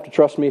you'll just have to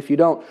trust me if you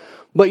don't.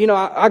 But, you know,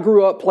 I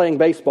grew up playing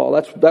baseball.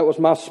 That was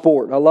my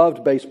sport. I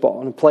loved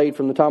baseball and played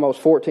from the time I was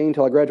 14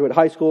 until I graduated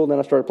high school. And then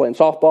I started playing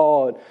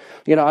softball. And,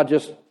 you know,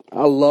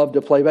 I love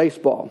to play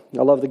baseball.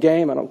 I love the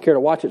game. I don't care to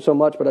watch it so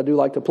much, but I do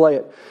like to play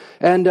it.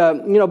 And,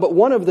 you know, but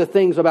one of the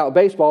things about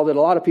baseball that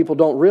a lot of people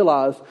don't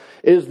realize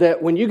is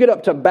that when you get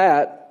up to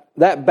bat,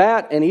 that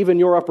bat and even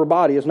your upper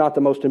body is not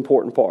the most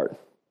important part.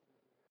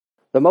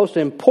 The most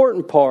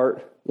important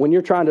part when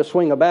you're trying to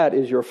swing a bat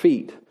is your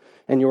feet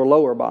and your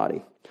lower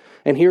body.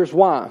 And here's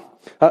why.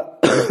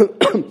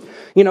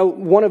 You know,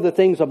 one of the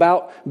things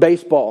about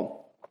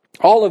baseball,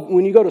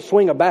 when you go to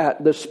swing a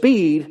bat, the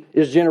speed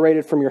is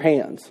generated from your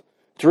hands.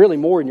 It's really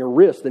more in your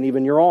wrist than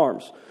even your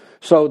arms.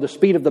 So the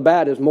speed of the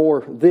bat is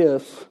more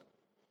this.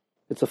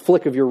 It's a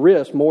flick of your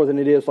wrist more than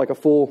it is like a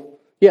full...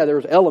 Yeah,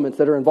 there's elements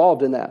that are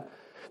involved in that.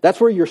 That's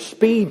where your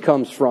speed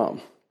comes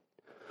from.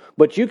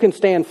 But you can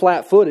stand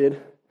flat-footed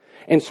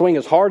and swing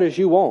as hard as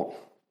you want.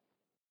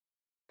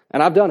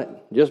 And I've done it.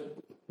 Just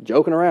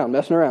joking around,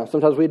 messing around.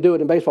 Sometimes we do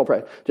it in baseball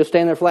practice. Just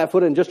stand there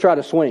flat-footed and just try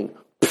to swing.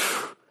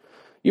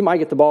 You might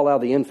get the ball out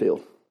of the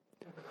infield.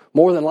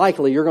 More than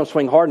likely, you're going to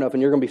swing hard enough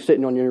and you're going to be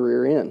sitting on your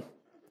rear end.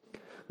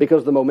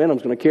 Because the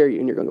momentum's going to carry you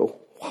and you're going to go,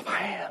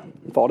 wham,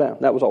 and fall down.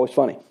 That was always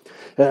funny.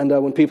 And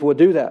when people would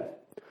do that.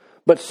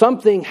 But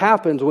something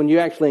happens when you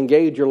actually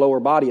engage your lower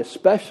body,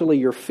 especially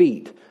your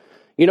feet.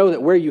 You know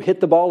that where you hit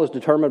the ball is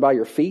determined by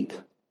your feet.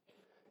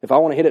 If I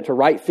want to hit it to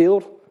right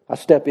field, I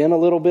step in a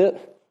little bit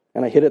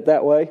and I hit it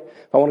that way.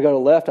 If I want to go to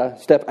left, I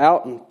step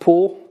out and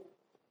pull.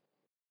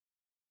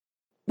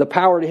 The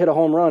power to hit a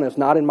home run is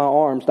not in my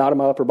arms, not in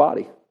my upper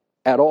body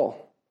at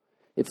all.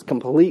 It's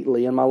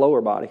completely in my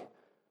lower body.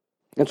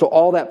 And so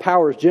all that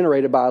power is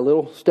generated by a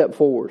little step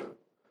forward.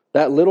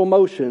 That little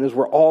motion is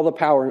where all the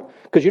power,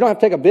 because you don't have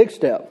to take a big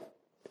step,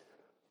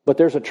 but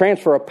there's a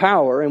transfer of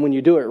power, and when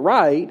you do it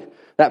right,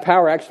 that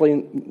power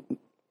actually,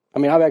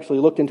 I've actually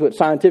looked into it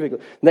scientifically.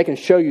 They can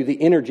show you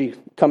the energy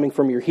coming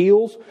from your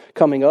heels,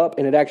 coming up,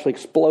 and it actually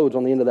explodes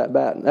on the end of that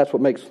bat. And that's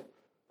what makes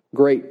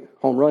great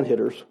home run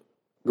hitters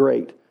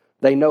great.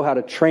 They know how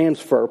to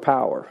transfer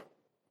power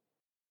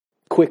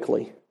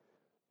quickly.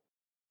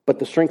 But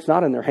the strength's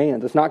not in their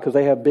hands. It's not because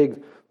they have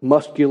big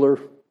muscular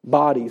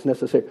bodies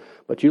necessarily.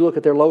 But you look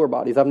at their lower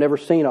bodies. I've never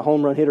seen a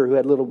home run hitter who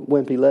had little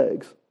wimpy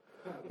legs.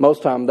 Most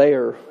of the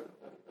time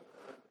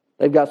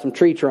they've got some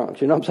tree trunks.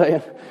 You know what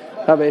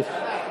I'm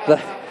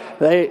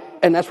saying?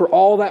 And that's where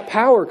all that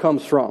power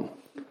comes from.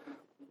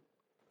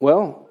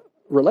 Well,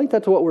 relate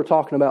that to what we're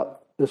talking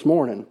about this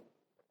morning.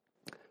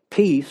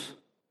 peace.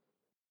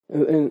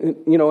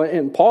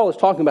 And Paul is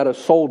talking about a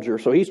soldier.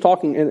 So he's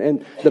talking,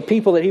 and the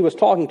people that he was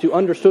talking to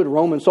understood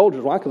Roman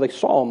soldiers. Why? Because they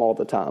saw them all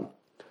the time.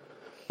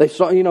 They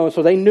saw,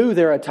 so they knew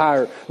their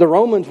attire. The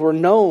Romans were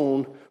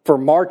known for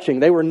marching.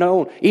 They were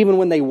known, even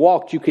when they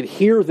walked, you could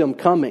hear them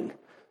coming.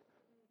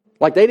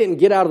 Like they didn't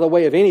get out of the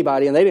way of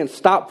anybody, and they didn't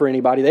stop for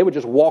anybody. They would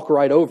just walk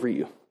right over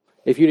you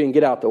if you didn't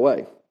get out the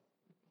way.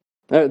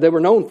 They were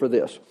known for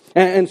this.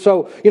 And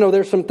so,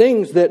 there's some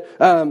things that,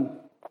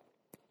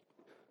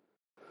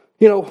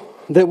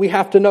 that we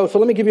have to know. So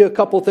let me give you a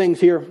couple things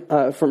here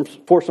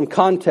for some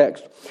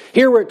context.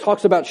 Here where it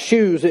talks about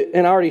shoes,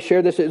 and I already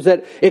shared this, is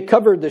that it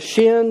covered the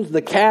shins,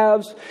 the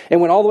calves,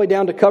 and went all the way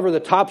down to cover the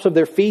tops of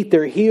their feet,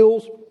 their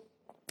heels,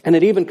 and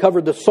it even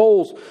covered the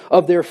soles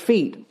of their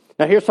feet.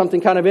 Now here's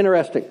something kind of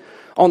interesting.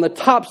 On the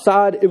top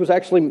side, it was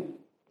actually,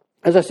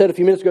 as I said a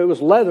few minutes ago, it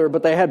was leather,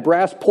 but they had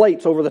brass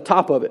plates over the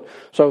top of it.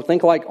 So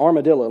think like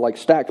armadillo, like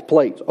stacked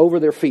plates over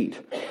their feet.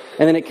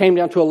 And then it came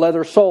down to a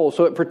leather sole,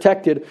 so it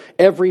protected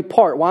every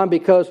part. Why?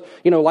 Because,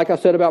 like I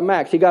said about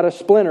Max, he got a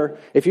splinter.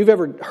 If you've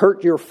ever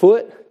hurt your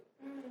foot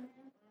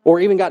or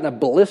even gotten a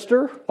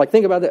blister, like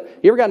think about that.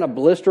 You ever gotten a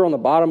blister on the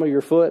bottom of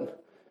your foot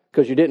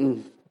because you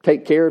didn't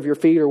take care of your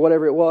feet or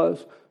whatever it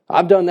was?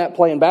 I've done that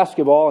playing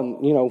basketball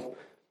and,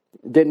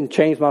 didn't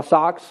change my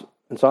socks.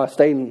 And so I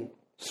stayed in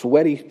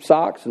sweaty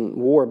socks and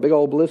wore a big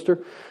old blister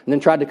and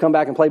then tried to come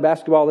back and play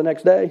basketball the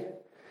next day.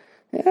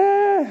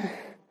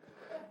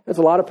 That's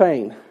a lot of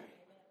pain.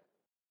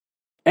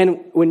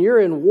 And when you're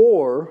in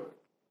war,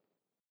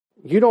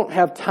 you don't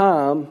have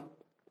time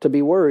to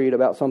be worried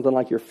about something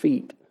like your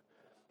feet.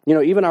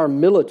 Even our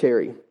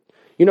military,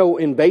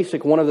 in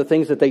basic, one of the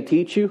things that they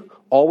teach you,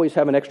 always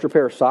have an extra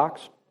pair of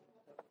socks.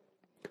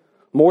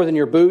 More than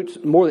your boots,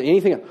 more than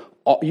anything.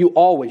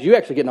 You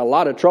actually get in a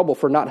lot of trouble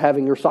for not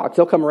having your socks.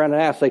 They'll come around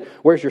and ask, say,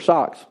 where's your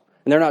socks?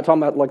 And they're not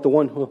talking about like the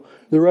one,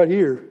 they're right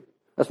here.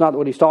 That's not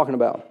what he's talking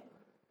about.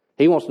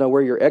 He wants to know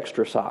where your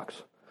extra socks.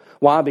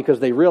 Why? Because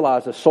they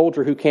realize a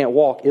soldier who can't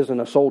walk isn't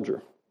a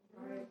soldier.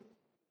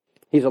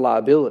 He's a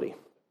liability.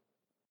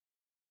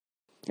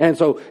 And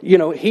so,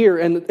 here,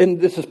 and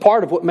this is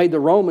part of what made the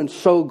Romans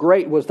so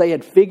great, was they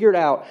had figured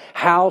out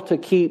how to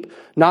keep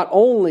not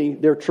only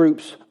their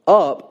troops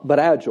up, but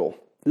agile.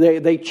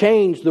 They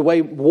changed the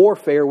way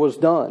warfare was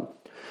done.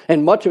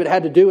 And much of it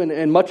had to do,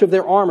 and much of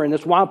their armor, and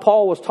that's why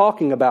Paul was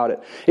talking about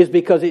it, is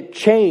because it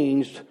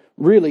changed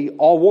really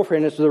all warfare.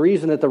 And it's the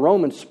reason that the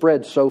Romans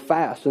spread so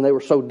fast and they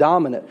were so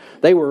dominant.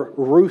 They were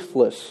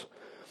ruthless.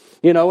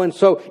 And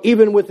so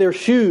even with their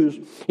shoes,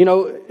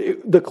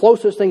 the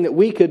closest thing that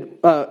we could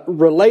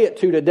relay it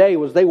to today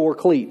was they wore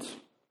cleats.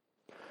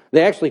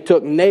 They actually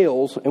took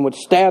nails and would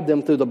stab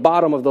them through the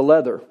bottom of the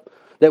leather.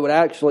 That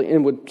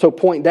would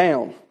point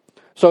down.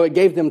 So it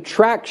gave them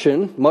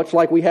traction, much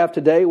like we have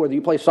today, whether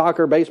you play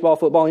soccer, baseball,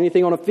 football,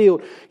 anything on a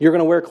field, you're going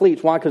to wear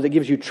cleats. Why? Because it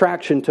gives you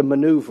traction to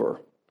maneuver.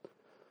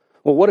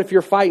 Well, what if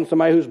you're fighting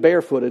somebody who's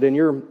barefooted and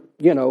you're,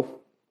 and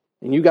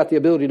you got the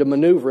ability to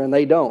maneuver and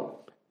they don't?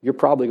 You're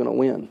probably going to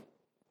win.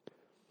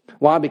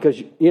 Why? Because,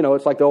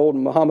 it's like the old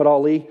Muhammad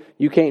Ali,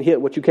 you can't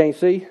hit what you can't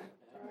see.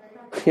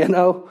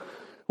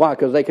 Why?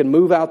 Because they could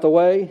move out the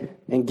way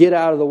and get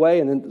out of the way,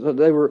 and then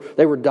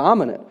they were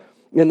dominant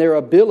in their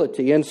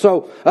ability. And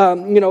so,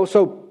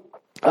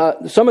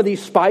 some of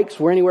these spikes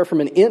were anywhere from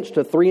 1 inch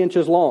to 3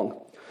 inches long.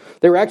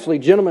 There were actually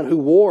gentlemen who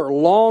wore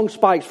long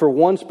spikes for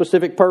one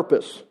specific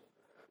purpose,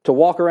 to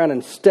walk around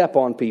and step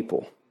on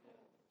people.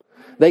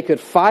 They could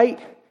fight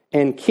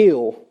and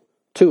kill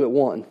two at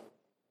one.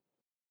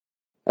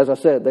 As I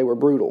said, they were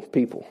brutal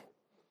people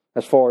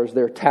as far as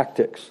their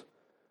tactics.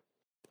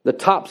 The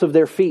tops of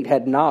their feet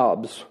had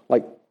knobs,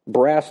 like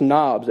brass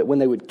knobs, that when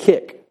they would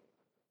kick,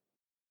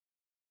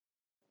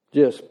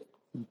 just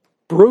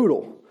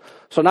brutal.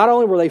 So not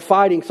only were they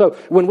fighting, so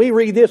when we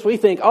read this, we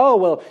think,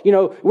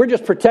 we're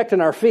just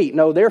protecting our feet.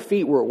 No, their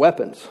feet were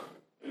weapons.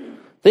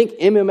 Think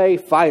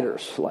MMA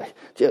fighters, like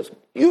just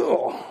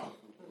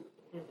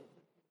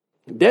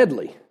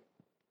deadly.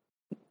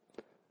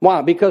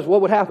 Why? Because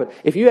what would happen?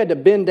 If you had to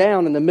bend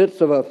down in the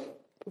midst of a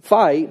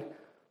fight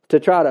to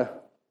try to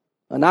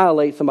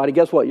annihilate somebody,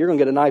 guess what? You're going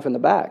to get a knife in the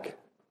back.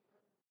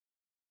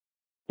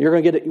 You're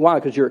going to get it. Why?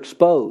 Because you're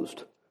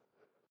exposed.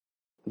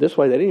 This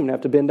way, they didn't even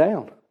have to bend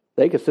down.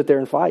 They could sit there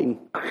and fight. And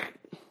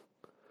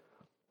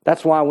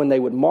that's why when they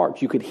would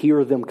march, you could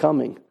hear them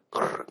coming.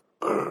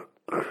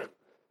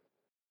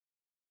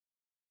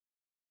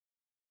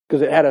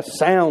 Because it had a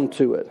sound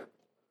to it.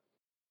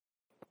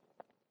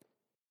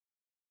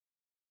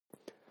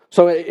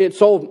 So it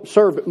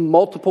served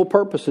multiple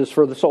purposes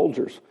for the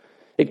soldiers.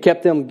 It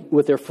kept them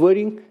with their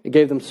footing. It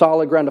gave them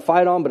solid ground to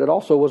fight on, but it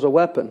also was a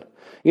weapon.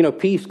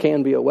 Peace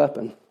can be a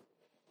weapon.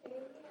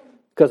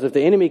 Because if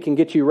the enemy can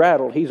get you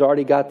rattled, he's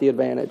already got the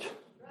advantage.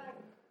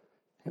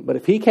 But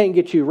if he can't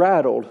get you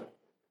rattled,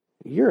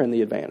 you're in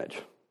the advantage.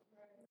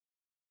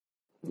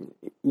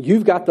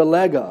 You've got the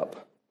leg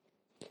up.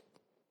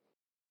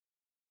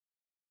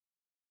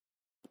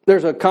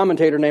 There's a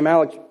commentator named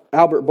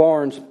Albert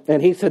Barnes,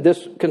 and he said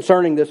this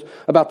concerning this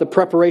about the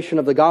preparation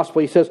of the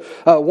gospel. He says,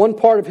 one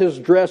part of his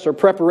dress or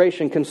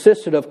preparation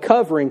consisted of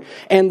covering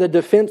and the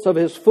defense of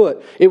his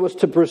foot. It was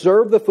to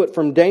preserve the foot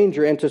from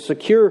danger and to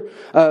secure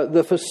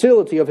the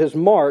facility of his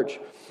march,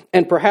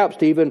 and perhaps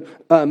to even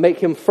make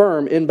him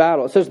firm in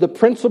battle. It says the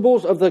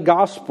principles of the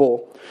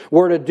gospel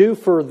were to do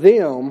for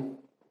them,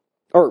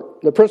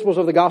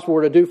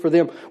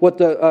 what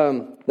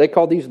they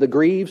call these the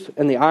greaves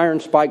and the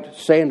iron-spiked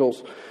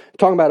sandals.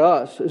 Talking about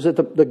us, is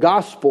that the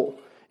gospel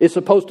is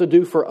supposed to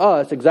do for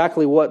us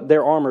exactly what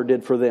their armor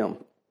did for them.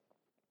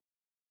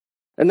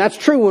 And that's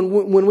true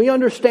when we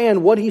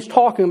understand what he's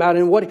talking about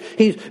and what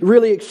he's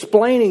really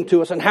explaining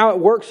to us and how it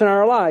works in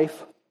our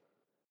life,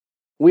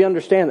 we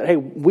understand that, hey,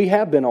 we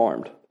have been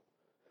armed.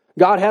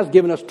 God has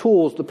given us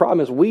tools. The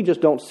problem is we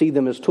just don't see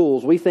them as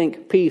tools. We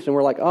think peace and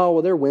we're like, oh,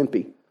 well, they're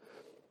wimpy.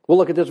 We'll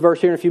look at this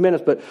verse here in a few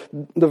minutes, but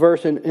the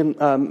verse in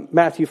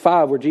Matthew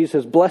 5 where Jesus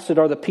says, blessed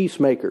are the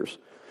peacemakers.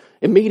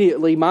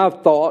 Immediately, my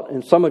thought,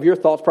 and some of your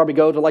thoughts probably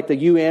go to like the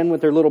UN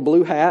with their little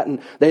blue hat, and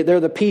they're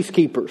the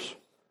peacekeepers.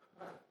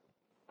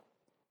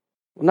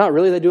 Well, not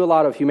really. They do a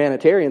lot of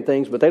humanitarian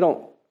things, but they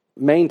don't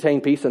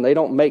maintain peace and they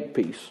don't make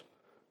peace.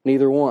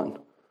 Neither one.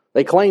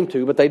 They claim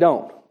to, but they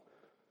don't.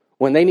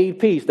 When they need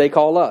peace, they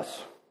call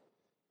us.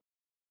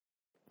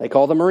 They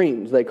call the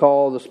Marines. They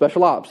call the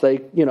special ops. They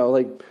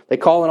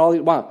call in all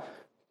these. Why?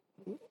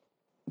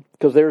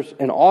 Because there's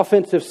an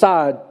offensive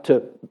side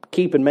to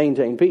keep and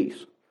maintain peace.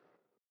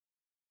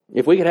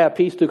 If we could have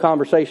peace through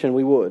conversation,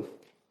 we would.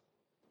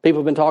 People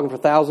have been talking for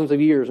thousands of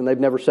years and they've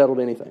never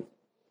settled anything.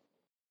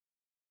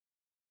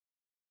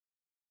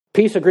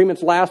 Peace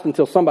agreements last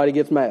until somebody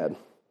gets mad.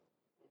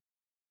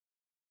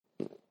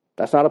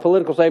 That's not a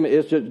political statement.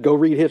 It's just go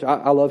read history.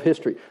 I love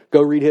history.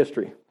 Go read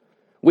history.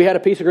 We had a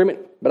peace agreement,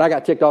 but I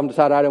got ticked off and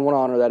decided I didn't want to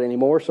honor that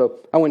anymore, so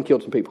I went and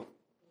killed some people.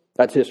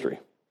 That's history.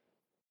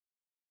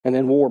 And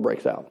then war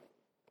breaks out.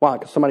 Why?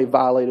 Because somebody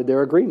violated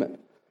their agreement.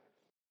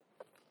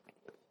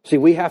 See,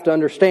 we have to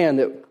understand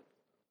that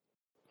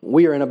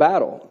we are in a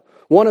battle.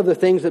 One of the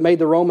things that made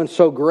the Romans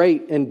so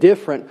great and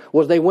different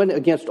was they went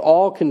against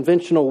all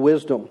conventional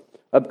wisdom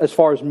as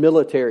far as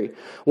military.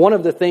 One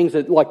of the things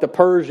that, like the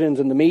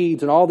Persians and the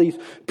Medes and all these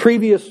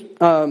previous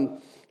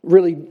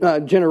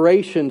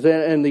generations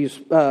and these,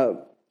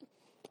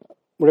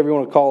 whatever you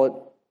want to call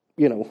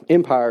it,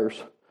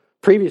 empires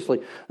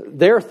previously,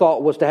 their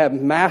thought was to have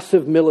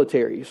massive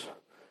militaries.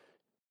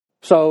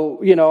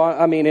 So,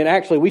 and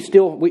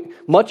actually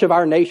much of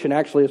our nation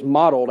actually is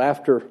modeled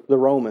after the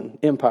Roman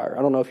Empire.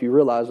 I don't know if you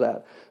realize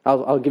that.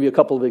 I'll give you a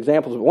couple of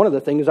examples. One of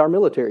the things is our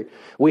military.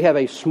 We have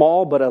a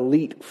small but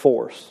elite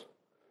force.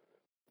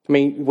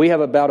 We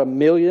have about 1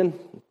 million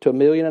to 1.5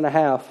 million.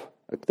 I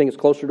think it's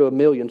closer to 1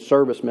 million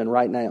servicemen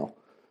right now.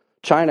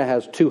 China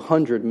has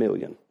 200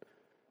 million.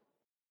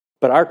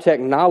 But our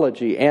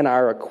technology and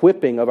our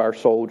equipping of our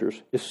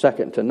soldiers is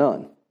second to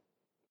none.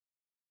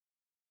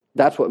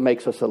 That's what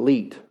makes us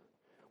elite.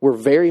 We're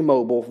very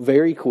mobile,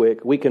 very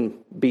quick. We can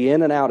be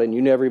in and out and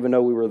you never even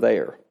know we were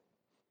there.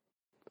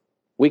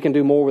 We can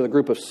do more with a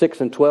group of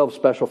 6 and 12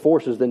 special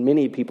forces than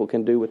many people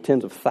can do with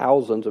tens of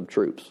thousands of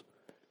troops.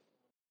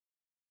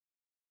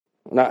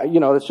 Now,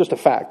 it's just a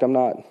fact.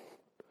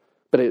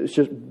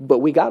 But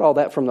we got all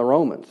that from the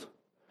Romans.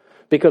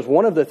 Because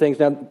one of the things,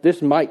 now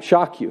this might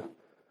shock you.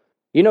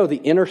 The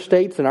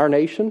interstates in our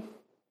nation,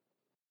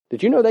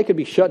 did you know they could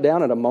be shut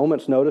down at a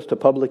moment's notice to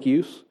public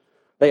use?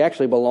 They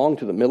actually belong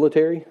to the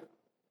military.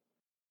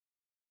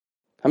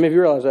 How many of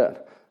you realize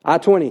that?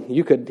 I-20,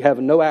 you could have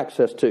no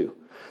access to.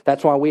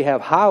 That's why we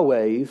have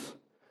highways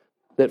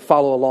that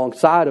follow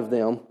alongside of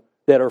them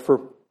that are for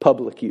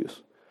public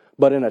use.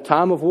 But in a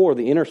time of war,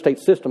 the interstate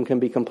system can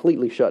be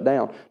completely shut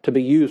down to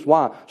be used.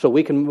 Why? So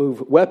we can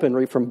move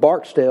weaponry from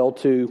Barksdale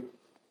to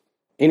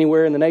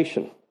anywhere in the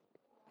nation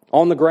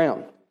on the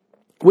ground.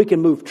 We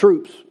can move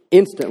troops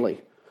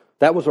instantly.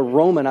 That was a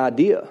Roman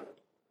idea.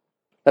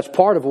 That's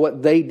part of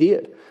what they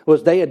did,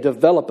 was they had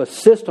developed a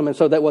system. And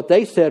so that what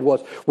they said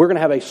was, we're going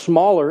to have a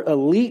smaller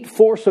elite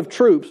force of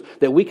troops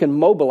that we can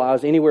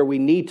mobilize anywhere we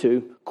need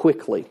to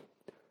quickly.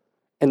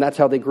 And that's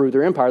how they grew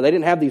their empire. They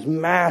didn't have these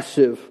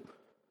massive,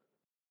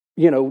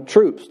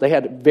 troops. They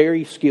had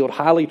very skilled,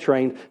 highly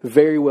trained,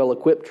 very well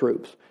equipped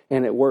troops.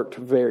 And it worked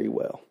very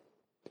well.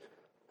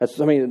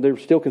 They're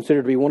still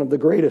considered to be one of the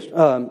greatest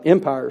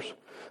empires.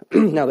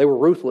 Now, they were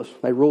ruthless.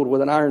 They ruled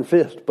with an iron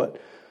fist. But,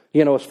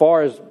 as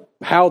far as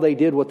how they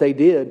did what they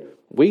did,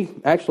 we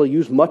actually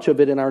use much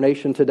of it in our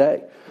nation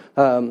today.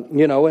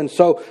 And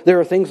so there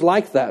are things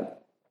like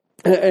that.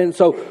 And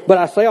so, but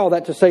I say all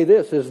that to say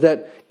this, is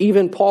that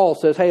even Paul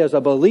says, hey, as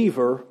a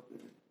believer,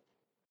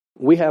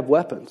 we have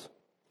weapons.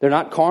 They're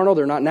not carnal,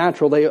 they're not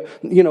natural.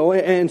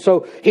 And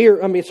so here,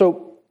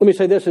 so let me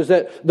say this, is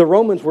that the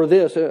Romans were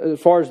this, as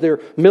far as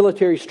their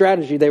military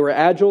strategy, they were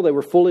agile, they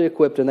were fully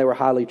equipped, and they were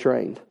highly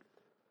trained.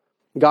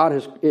 God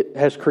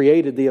has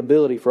created the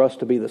ability for us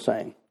to be the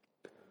same.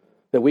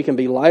 That we can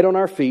be light on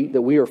our feet,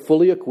 that we are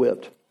fully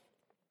equipped,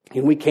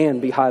 and we can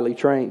be highly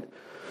trained.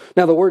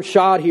 Now, the word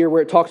shod here,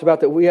 where it talks about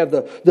that we have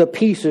the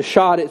piece is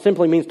shod, it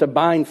simply means to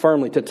bind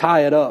firmly, to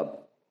tie it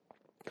up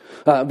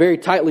very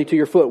tightly to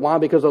your foot. Why?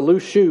 Because a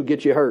loose shoe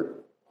gets you hurt.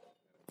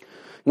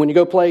 When you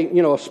go play,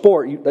 a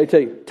sport, they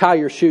tell you, tie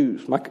your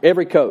shoes.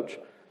 Every coach,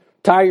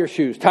 tie your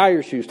shoes, tie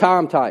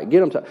them tight,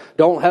 get them tight.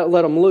 Don't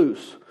let them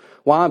loose.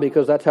 Why?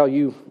 Because that's how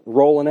you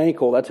roll an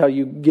ankle. That's how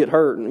you get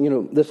hurt,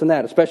 this and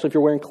that, especially if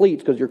you're wearing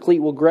cleats, because your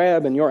cleat will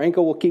grab and your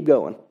ankle will keep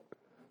going.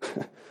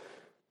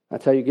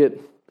 That's how you get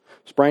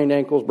sprained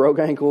ankles, broke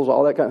ankles,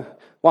 all that kind of...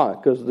 Why?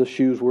 Because the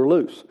shoes were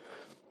loose.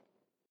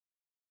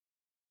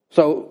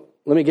 So,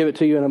 let me give it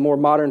to you in a more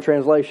modern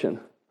translation.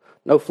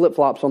 No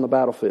flip-flops on the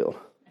battlefield.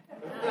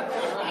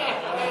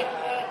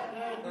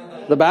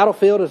 The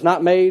battlefield is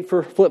not made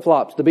for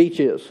flip-flops. The beach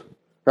is,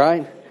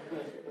 right?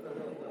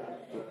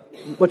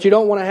 But you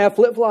don't want to have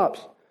flip-flops.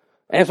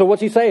 And so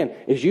what's he saying?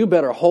 Is you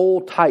better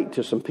hold tight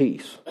to some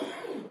peace.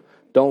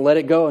 Don't let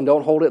it go and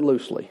don't hold it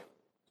loosely.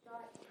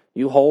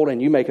 You hold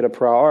and you make it a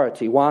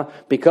priority. Why?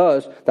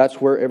 Because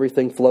that's where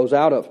everything flows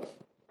out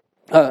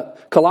of.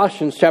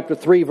 Colossians chapter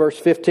 3, verse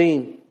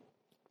 15.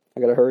 I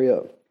got to hurry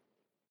up.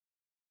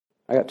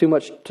 I got too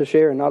much to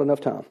share and not enough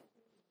time.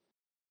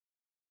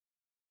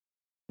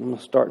 I'm going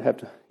to y'all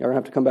going to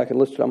have to come back and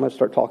listen. I'm going to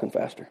start talking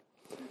faster.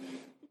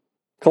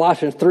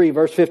 Colossians 3,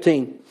 verse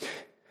 15.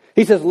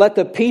 He says, let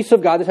the peace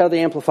of God, this is how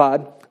they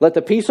amplified, let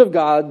the peace of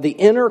God, the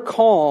inner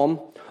calm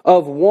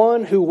of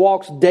one who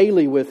walks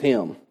daily with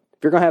Him.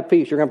 If you're going to have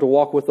peace, you're going to have to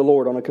walk with the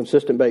Lord on a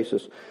consistent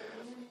basis.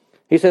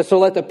 He says, so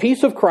let the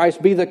peace of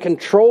Christ be the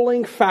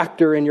controlling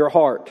factor in your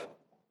heart.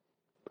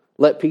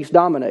 Let peace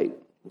dominate.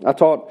 I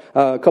taught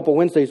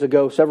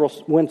several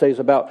Wednesdays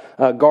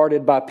about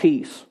guarded by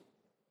peace.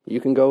 You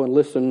can go and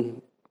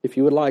listen if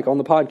you would like on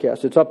the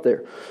podcast. It's up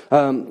there.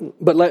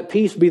 But let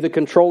peace be the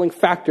controlling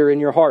factor in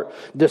your heart,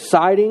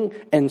 deciding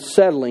and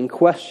settling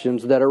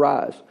questions that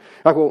arise.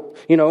 Like, well,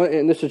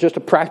 and this is just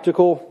a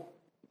practical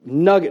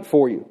nugget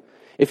for you.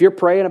 If you're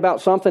praying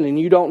about something and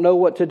you don't know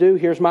what to do,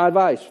 here's my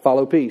advice.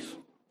 Follow peace.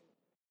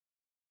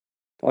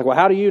 Like, well,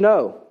 how do you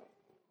know?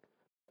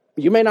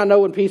 You may not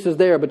know when peace is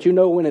there, but you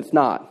know when it's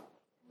not.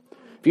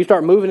 If you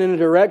start moving in a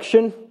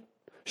direction,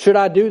 should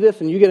I do this?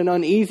 And you get an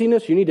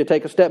uneasiness, you need to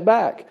take a step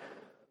back.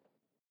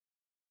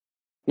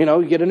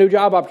 You get a new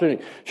job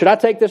opportunity. Should I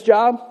take this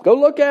job? Go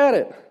look at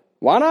it.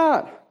 Why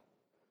not?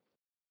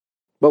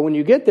 But when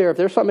you get there, if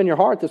there's something in your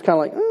heart that's kind of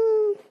like,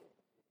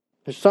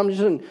 there's something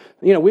just,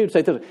 we would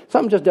say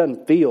something just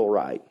doesn't feel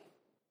right.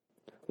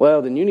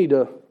 Well, then you need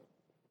to,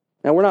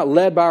 now we're not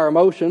led by our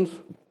emotions.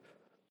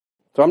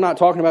 So I'm not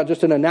talking about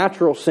just in a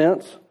natural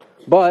sense,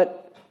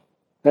 but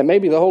that may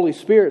be the Holy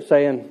Spirit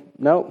saying,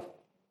 no.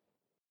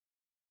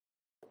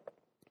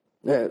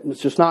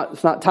 It's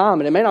not time.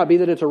 And it may not be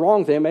that it's a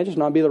wrong thing. It may just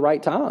not be the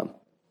right time.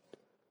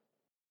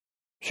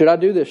 Should I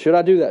do this? Should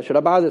I do that? Should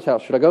I buy this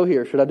house? Should I go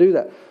here? Should I do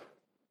that?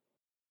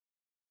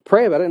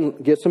 Pray about it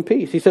and get some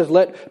peace. He says,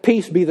 let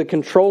peace be the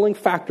controlling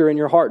factor in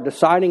your heart,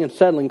 deciding and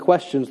settling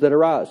questions that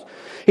arise.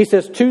 He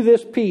says, to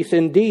this peace,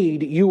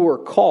 indeed, you were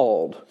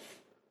called.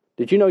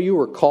 Did you know you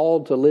were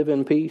called to live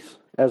in peace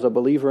as a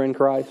believer in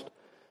Christ?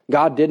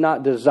 God did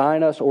not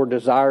design us or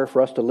desire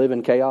for us to live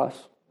in chaos.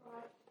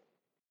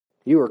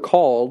 You are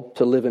called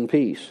to live in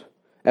peace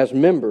as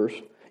members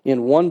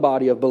in one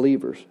body of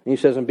believers. And he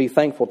says, and be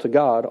thankful to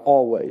God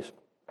always.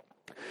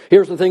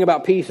 Here's the thing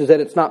about peace is that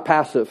it's not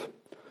passive.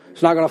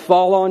 It's not going to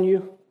fall on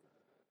you.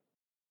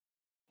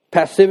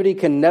 Passivity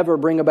can never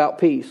bring about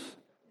peace.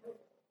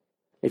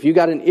 If you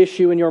got an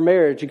issue in your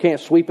marriage, you can't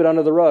sweep it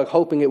under the rug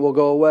hoping it will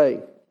go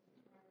away.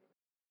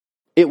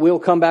 It will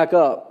come back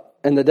up,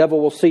 and the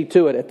devil will see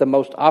to it at the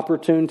most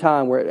opportune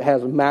time where it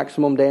has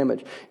maximum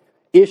damage.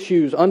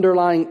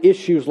 Underlying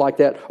issues like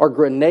that are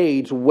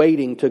grenades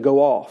waiting to go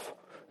off.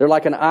 They're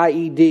like an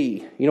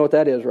IED. You know what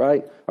that is,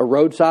 right? A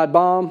roadside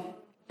bomb.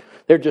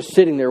 They're just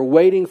sitting there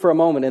waiting for a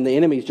moment, and the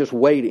enemy's just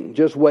waiting.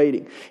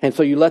 And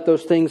so you let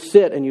those things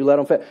sit and you let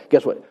them fail.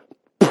 Guess what?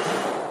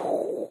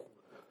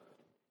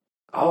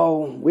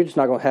 Oh, we're just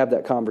not going to have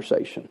that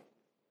conversation.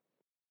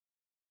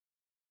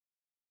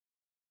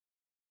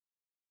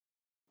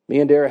 Me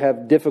and Dara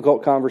have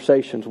difficult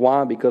conversations.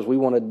 Why? Because we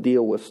want to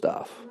deal with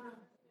stuff.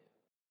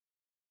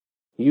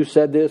 You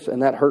said this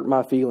and that hurt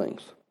my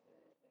feelings.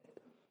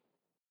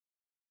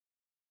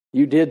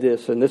 You did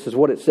this and this is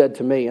what it said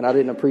to me and I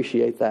didn't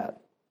appreciate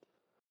that.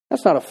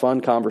 That's not a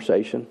fun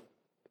conversation.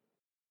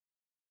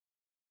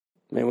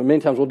 Many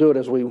times we'll do it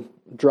as we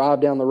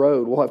drive down the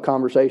road. We'll have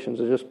conversations.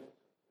 It's just,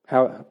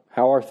 how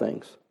are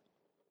things?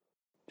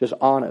 Just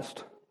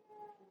honest.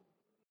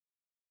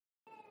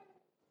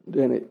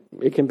 Then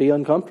it can be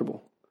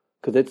uncomfortable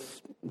because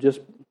it's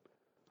just,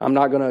 I'm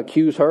not going to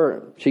accuse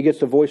her. She gets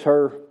to voice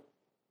her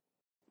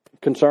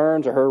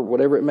concerns or her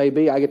whatever it may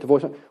be. I get to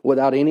voice it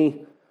without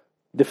any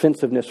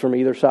defensiveness from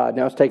either side.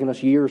 Now it's taken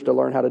us years to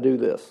learn how to do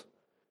this.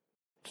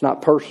 It's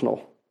not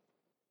personal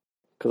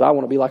because I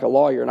want to be like a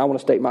lawyer and I want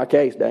to state my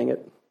case, dang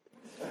it.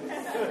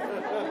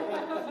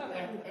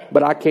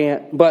 But I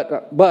can't,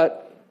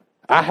 but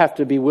I have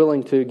to be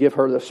willing to give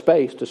her the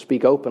space to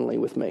speak openly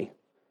with me.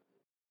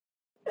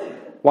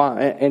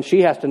 Why? And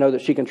she has to know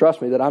that she can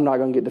trust me, that I'm not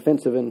going to get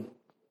defensive and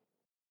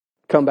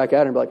come back at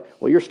her and be like,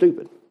 well, you're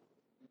stupid.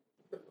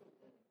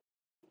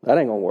 That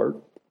ain't going to work.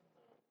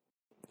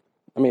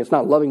 I mean, it's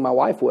not loving my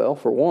wife well,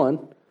 for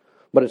one,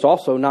 but it's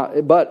also not,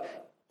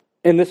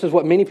 and this is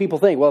what many people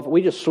think. Well, if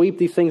we just sweep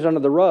these things under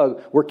the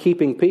rug, we're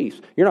keeping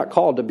peace. You're not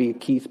called to be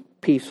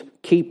peace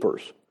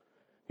keepers.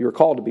 You're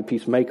called to be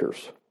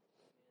peacemakers.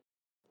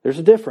 There's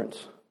a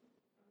difference.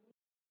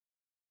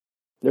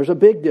 There's a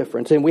big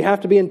difference, and we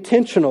have to be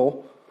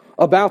intentional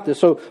about this.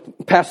 So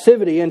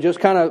passivity and just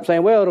kind of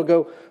saying, well, it'll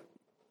go,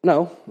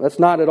 no, that's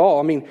not at all.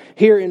 I mean,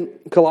 here in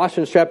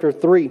Colossians chapter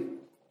 3,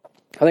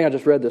 I think I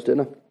just read this,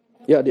 didn't I?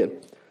 Yeah, I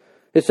did.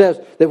 It says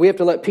that we have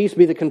to let peace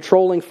be the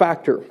controlling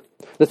factor.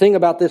 The thing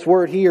about this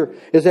word here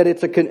is that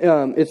it's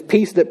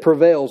peace that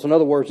prevails. In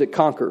other words, it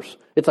conquers.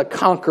 It's a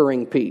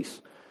conquering peace.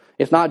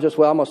 It's not just,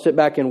 well, I'm going to sit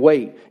back and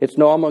wait. It's,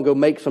 no, I'm going to go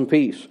make some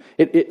peace.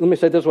 Let me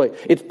say it this way.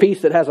 It's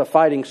peace that has a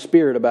fighting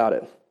spirit about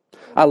it.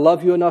 I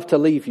love you enough to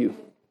leave you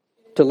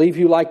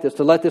like this,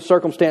 to let this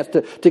circumstance,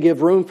 to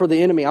give room for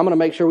the enemy. I'm going to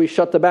make sure we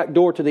shut the back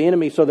door to the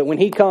enemy so that when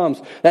he comes,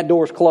 that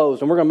door's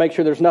closed. And we're going to make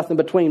sure there's nothing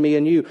between me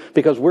and you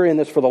because we're in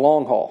this for the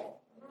long haul.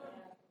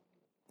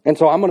 And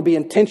so I'm going to be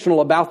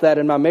intentional about that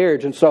in my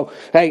marriage. And so,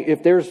 hey,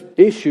 if there's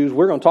issues,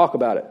 we're going to talk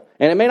about it.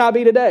 And it may not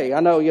be today.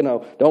 I know,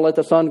 don't let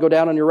the sun go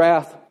down on your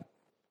wrath.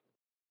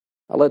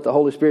 I'll let the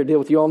Holy Spirit deal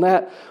with you on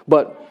that.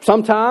 But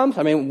sometimes,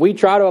 we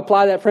try to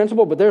apply that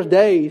principle, but there's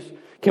days.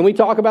 Can we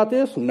talk about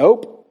this?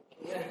 Nope.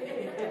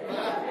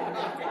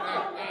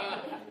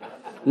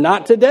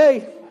 Not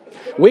today.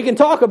 We can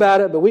talk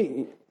about it, but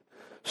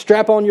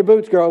strap on your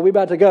boots, girl. We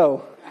about to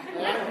go.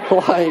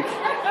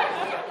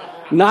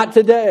 Not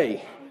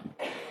today.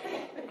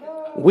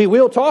 We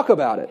will talk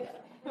about it,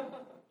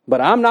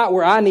 but I'm not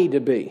where I need to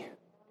be.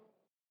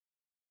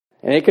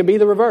 And it could be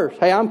the reverse.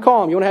 Hey, I'm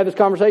calm. You want to have this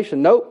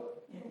conversation? Nope.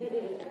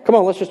 Come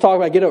on, let's just talk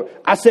about it. Get over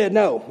it. I said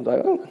no. I'm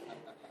like, oh.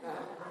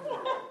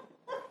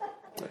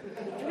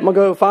 I'm going to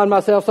go find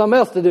myself something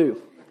else to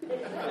do.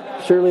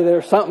 Surely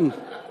there's something.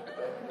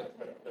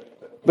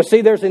 But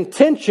see, there's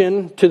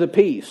intention to the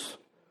peace.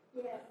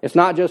 It's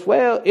not just,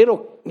 well,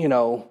 it'll,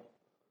 let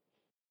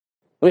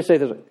me say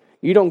this.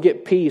 You don't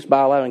get peace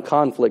by allowing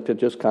conflict to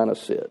just kind of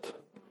sit.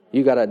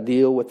 You got to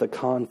deal with the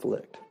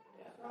conflict.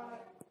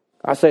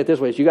 I say it this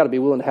way, is you got to be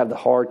willing to have the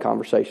hard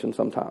conversation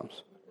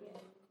sometimes.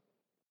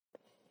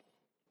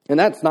 And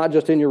that's not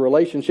just in your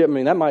relationship.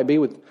 That might be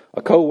with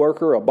a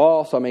coworker, a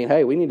boss.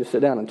 Hey, we need to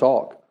sit down and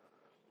talk.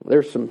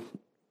 There's some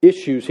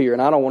issues here,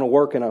 and I don't want to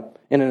work in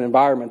an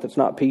environment that's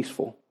not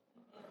peaceful.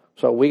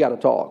 So we got to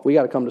talk. We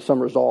got to come to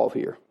some resolve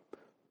here.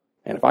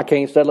 And if I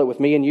can't settle it with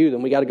me and you,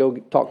 then we got to go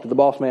talk to the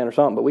boss man or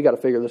something. But we got to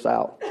figure this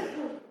out.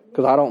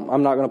 Because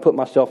I'm not going to put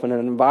myself in an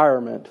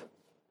environment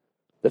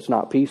that's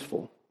not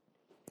peaceful.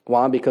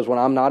 Why? Because when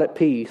I'm not at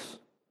peace,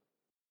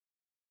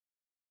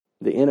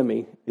 the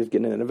enemy is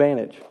getting an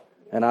advantage.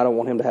 And I don't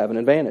want him to have an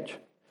advantage.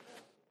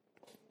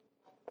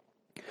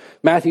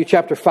 Matthew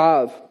chapter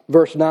 5,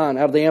 verse 9,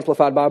 out of the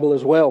Amplified Bible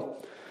as well.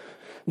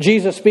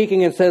 Jesus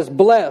speaking and says,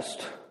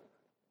 blessed.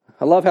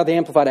 I love how the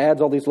Amplified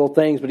adds all these little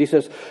things, but he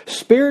says,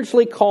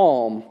 spiritually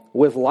calm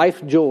with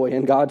life joy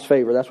in God's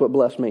favor. That's what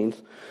blessed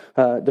means.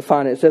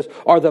 Define it. It says,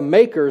 are the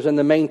makers and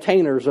the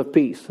maintainers of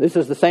peace. This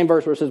is the same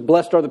verse where it says,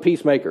 blessed are the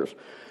peacemakers.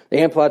 The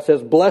Amplified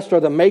says, blessed are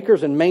the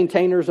makers and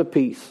maintainers of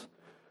peace.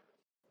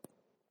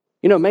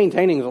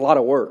 Maintaining is a lot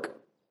of work.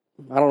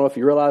 I don't know if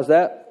you realize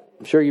that.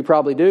 I'm sure you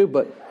probably do,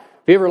 but have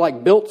you ever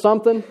built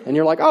something and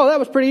you're like, oh, that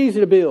was pretty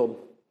easy to build.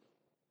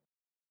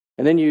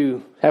 And then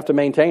you have to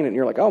maintain it and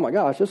you're like, oh my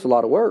gosh, this is a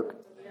lot of work.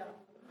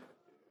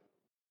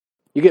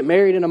 You get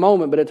married in a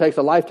moment, but it takes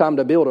a lifetime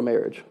to build a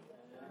marriage.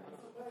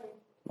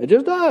 It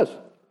just does.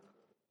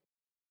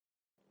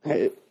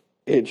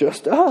 It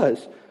just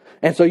does.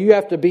 And so you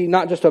have to be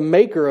not just a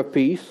maker of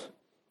peace.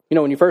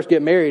 When you first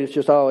get married, it's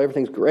just, oh,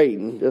 everything's great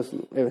and just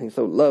everything's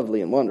so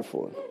lovely and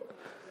wonderful.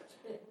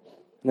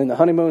 And then the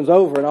honeymoon's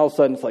over and all of a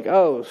sudden it's like,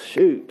 oh,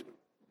 shoot.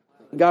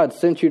 God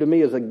sent you to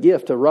me as a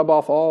gift to rub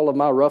off all of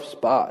my rough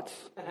spots.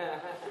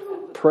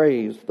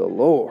 Praise the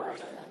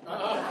Lord.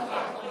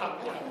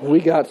 We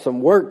got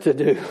some work to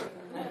do.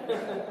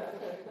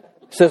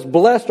 It says,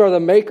 blessed are the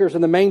makers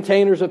and the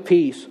maintainers of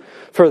peace,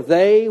 for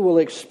they will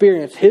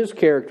experience His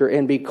character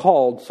and be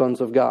called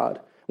sons of God.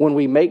 When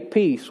we make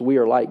peace, we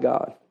are like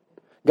God.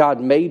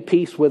 God made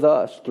peace with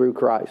us through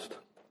Christ.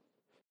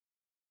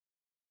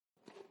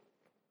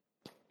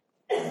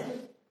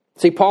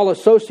 See, Paul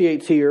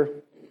associates here,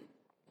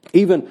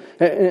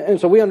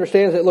 and so we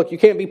understand that, look, you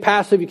can't be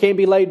passive, you can't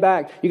be laid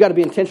back, you got to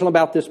be intentional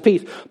about this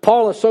peace.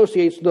 Paul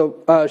associates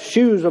the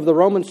shoes of the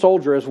Roman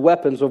soldier as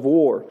weapons of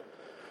war.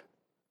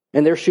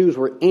 And their shoes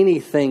were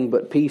anything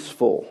but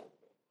peaceful.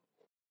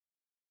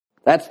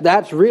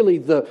 That's really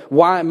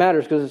why it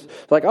matters, because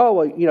it's like, oh,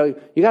 well,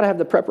 you got to have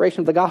the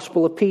preparation of the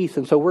gospel of peace,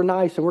 and so we're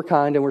nice and we're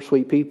kind and we're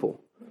sweet people.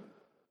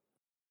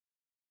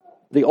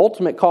 The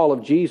ultimate call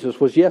of Jesus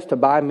was, yes, to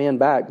buy men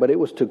back, but it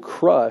was to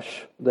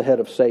crush the head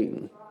of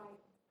Satan.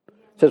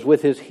 It says,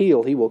 with his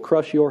heel, he will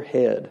crush your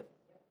head.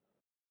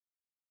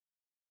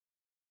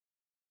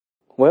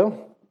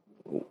 Well,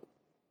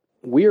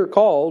 we are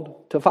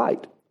called to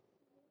fight.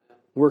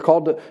 We're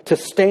called to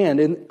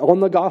stand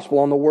on the gospel,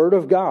 on the Word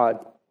of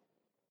God.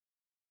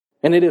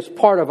 And it is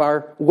part of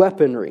our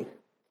weaponry.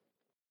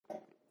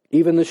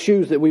 Even the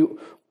shoes that we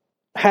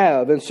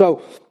have. And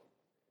so,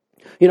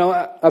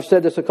 I've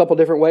said this a couple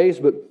different ways,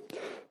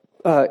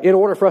 but in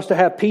order for us to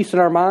have peace in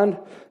our mind,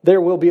 there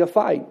will be a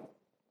fight.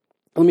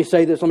 Let me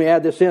say this, let me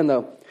add this in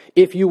though.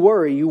 If you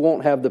worry, you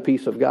won't have the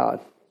peace of God.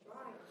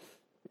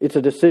 It's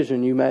a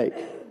decision you make.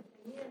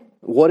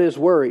 What is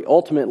worry?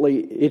 Ultimately,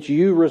 it's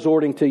you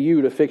resorting to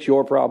you to fix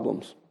your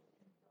problems.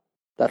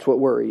 That's what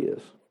worry is.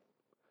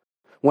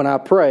 When I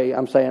pray,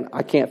 I'm saying,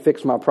 I can't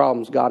fix my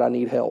problems. God, I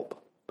need help.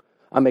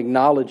 I'm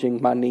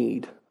acknowledging my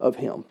need of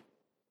Him.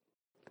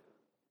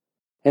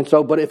 And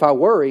so, but if I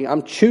worry,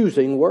 I'm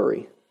choosing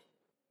worry.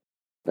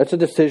 That's a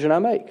decision I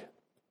make. I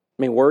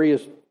mean, worry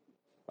is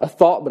a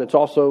thought, but it's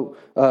also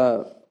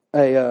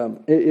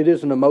it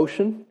is an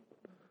emotion.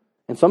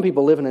 And some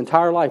people live an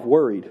entire life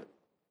worried.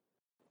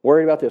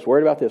 Worried about this,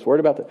 worried about this,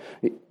 worried about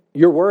that.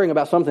 You're worrying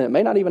about something that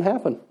may not even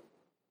happen.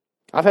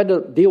 I've had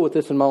to deal with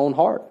this in my own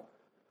heart.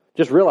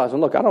 Just realizing,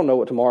 look, I don't know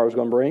what tomorrow's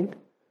going to bring.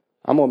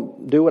 I'm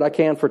going to do what I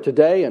can for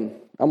today, and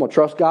I'm going to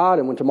trust God,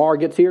 and when tomorrow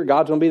gets here,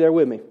 God's going to be there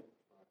with me.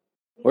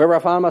 Wherever I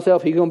find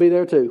myself, He's going to be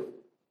there too.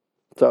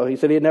 So He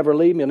said He'd never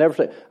leave me. He'll never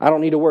say, I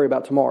don't need to worry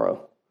about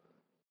tomorrow.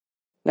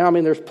 Now, I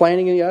mean, there's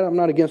planning, and I'm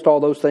not against all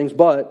those things,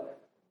 but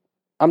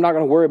I'm not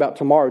going to worry about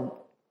tomorrow.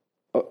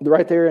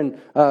 Right there in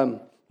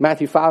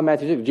Matthew 5,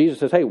 Matthew 6, Jesus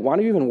says, hey, why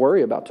do you even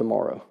worry about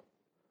tomorrow?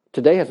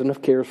 Today has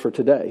enough cares for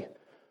today.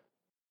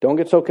 Don't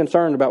get so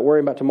concerned about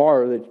worrying about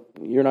tomorrow that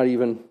you're not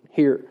even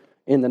here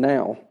in the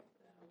now.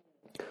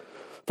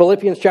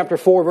 Philippians chapter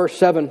 4, verse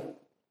 7.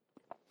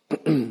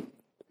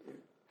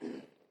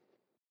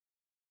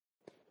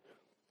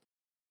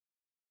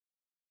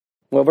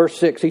 Well, verse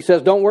 6, he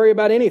says, don't worry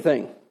about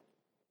anything.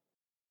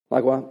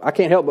 Like, well, I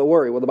can't help but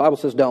worry. Well, the Bible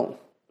says don't.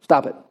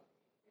 Stop it.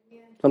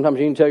 Sometimes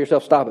you can tell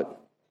yourself, stop it.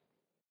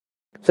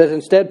 It says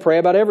instead, pray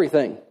about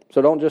everything.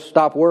 So don't just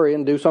stop worrying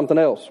and do something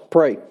else.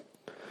 Pray. It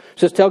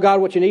says, tell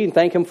God what you need and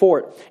thank Him for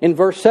it. In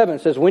verse 7,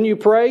 it says, when you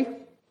pray,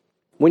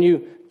 when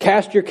you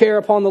cast your care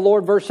upon the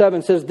Lord, verse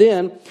 7 says,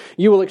 then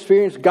you will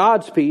experience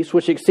God's peace,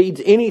 which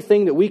exceeds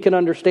anything that we can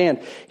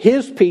understand.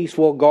 His peace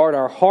will guard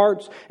our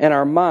hearts and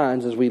our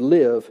minds as we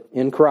live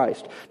in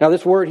Christ. Now,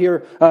 this word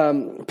here,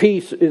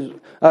 peace, is,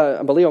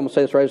 I believe I'm going to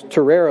say this right, is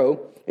terero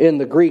in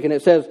the Greek, and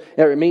it says,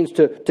 it means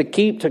to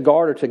keep, to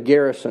guard, or to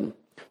garrison.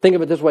 Think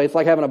of it this way, it's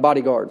like having a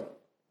bodyguard.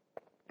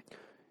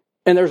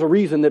 And there's a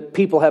reason that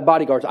people have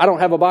bodyguards. I don't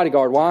have a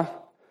bodyguard. Why?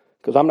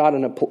 Because I'm not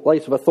in a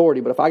place of authority.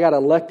 But if I got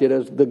elected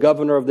as the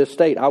governor of this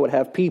state, I would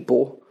have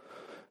people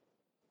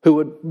who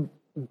would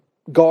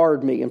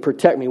guard me and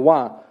protect me.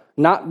 Why?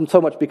 Not so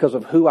much because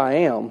of who I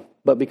am,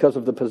 but because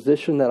of the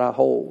position that I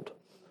hold.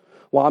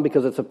 Why?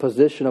 Because it's a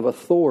position of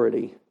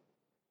authority.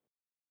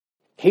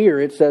 Here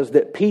it says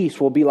that peace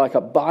will be like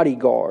a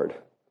bodyguard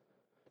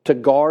to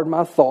guard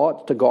my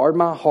thoughts, to guard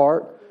my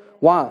heart.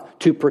 Why?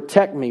 To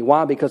protect me.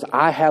 Why? Because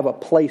I have a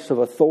place of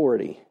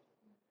authority.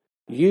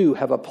 You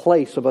have a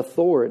place of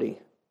authority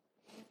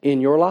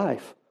in your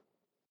life.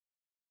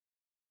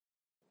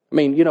 I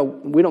mean,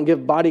 we don't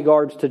give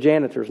bodyguards to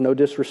janitors, no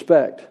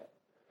disrespect.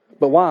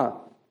 But why?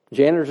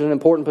 Janitor's an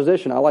important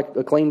position. I like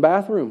a clean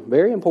bathroom,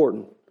 very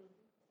important.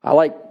 I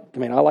like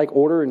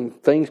order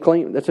and things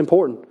clean, that's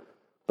important.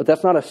 But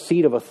that's not a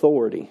seat of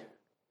authority.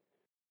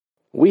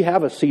 We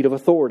have a seat of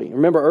authority.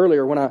 Remember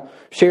earlier when I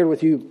shared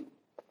with you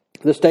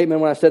the statement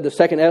when I said the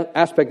second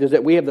aspect is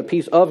that we have the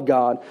peace of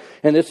God,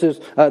 and this is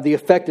the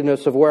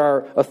effectiveness of where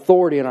our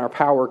authority and our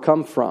power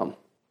come from.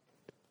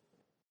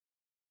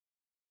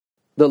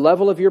 The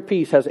level of your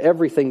peace has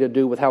everything to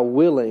do with how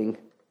willing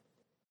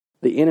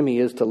the enemy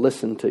is to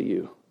listen to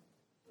you.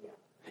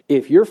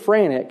 If you're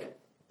frantic,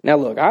 now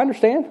look, I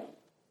understand.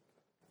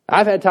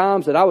 I've had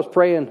times that I was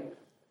praying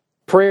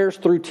prayers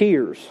through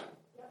tears.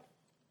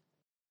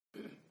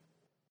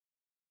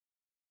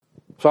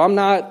 So I'm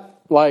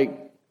not like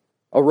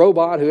a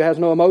robot who has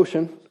no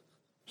emotion.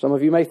 Some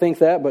of you may think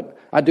that, but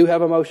I do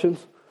have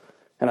emotions.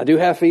 And I do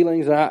have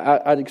feelings, and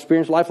I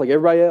experience life like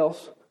everybody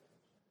else.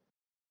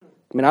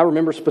 I mean, I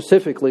remember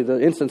specifically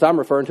the instance I'm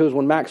referring to is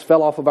when Max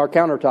fell off of our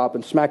countertop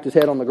and smacked his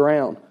head on the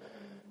ground.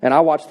 And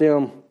I watched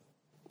them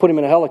put him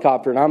in a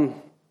helicopter, and I'm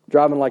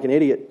driving like an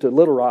idiot to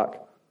Little Rock.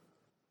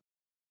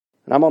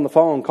 And I'm on the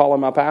phone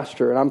calling my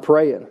pastor, and I'm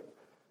praying.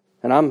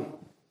 And I'm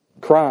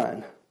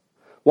crying.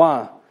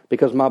 Why?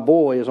 Because my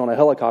boy is on a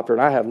helicopter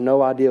and I have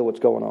no idea what's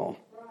going on.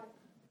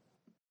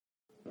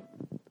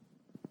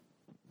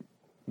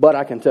 But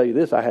I can tell you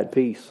this, I had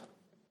peace.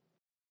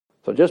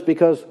 So just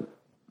because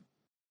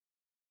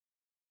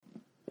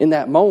in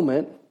that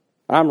moment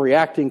I'm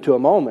reacting to a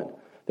moment,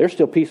 there's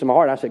still peace in my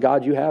heart. I said,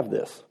 God, you have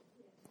this.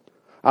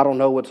 I don't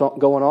know what's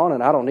going on,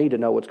 and I don't need to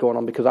know what's going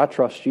on because I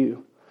trust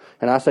you.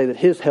 And I say that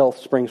His health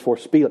springs forth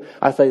speedily.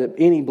 I say that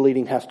any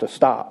bleeding has to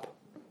stop.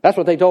 That's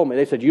what they told me.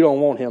 They said, you don't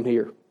want him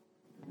here.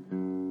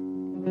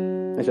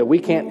 They said, we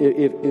can't,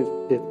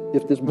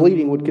 if this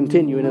bleeding would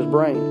continue in his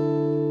brain.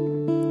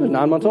 was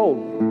 9 months old.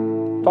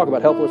 Talk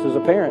about helpless as a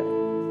parent.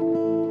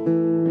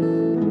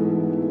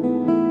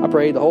 I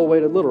prayed the whole way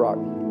to Little Rock.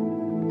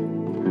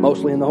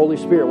 Mostly in the Holy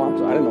Spirit. I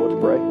didn't know what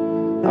to pray.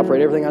 I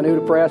prayed everything I knew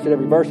to pray. I said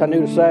every verse I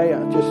knew to say.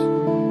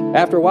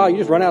 After a while, you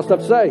just run out of stuff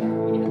to say.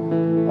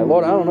 Like,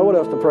 Lord, I don't know what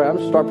else to pray. I'm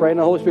just start praying in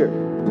the Holy Spirit.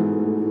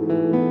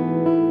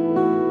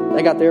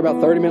 They got there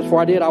about 30 minutes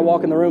before I did. I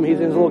walk in the room. He's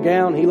in his little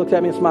gown. He looks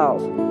at me and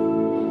smiles.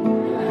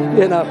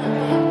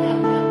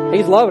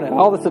 He's loving it.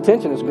 All this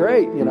attention is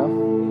great, We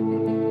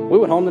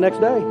went home the next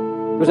day.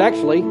 It was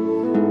actually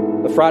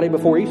the Friday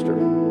before Easter.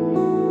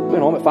 We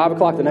went home at 5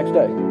 o'clock the next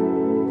day.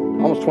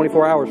 Almost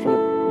 24 hours from,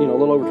 a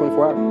little over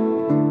 24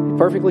 hours.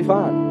 Perfectly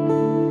fine.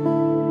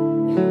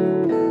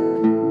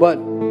 But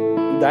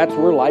that's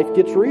where life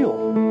gets real.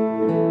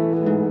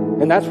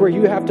 And that's where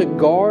you have to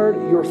guard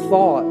your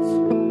thoughts.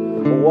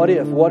 What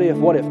if?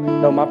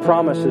 No, my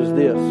promise is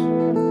this.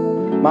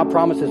 My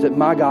promise is that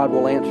my God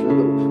will answer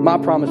those. My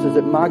promise is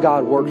that my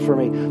God works for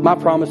me. My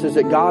promise is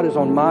that God is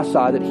on my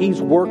side, that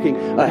He's working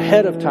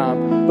ahead of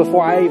time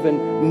before I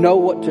even know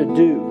what to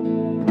do.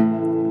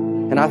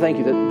 And I thank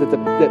you that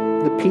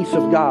the peace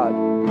of God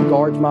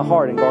guards my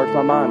heart and guards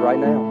my mind right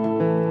now.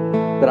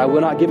 That I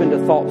will not give into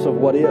thoughts of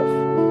what if.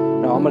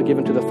 No, I'm going to give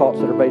into the thoughts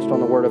that are based on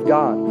the Word of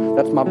God.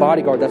 That's my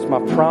bodyguard. That's my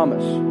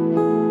promise.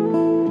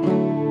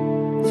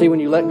 See, when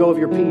you let go of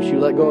your peace, you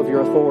let go of your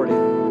authority.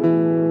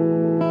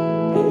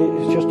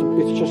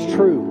 It's just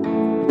true.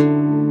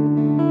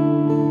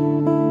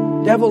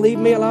 Devil, leave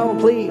me alone,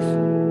 please.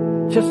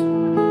 It's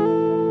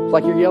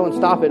like you're yelling,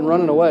 stop it, and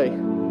running away.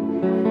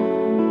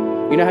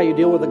 You know how you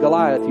deal with a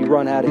Goliath? You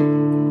run at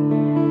him.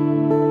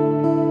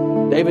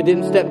 David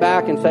didn't step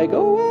back and say,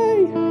 go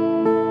away.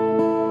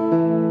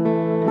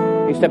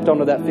 He stepped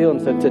onto that field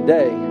and said,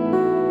 today,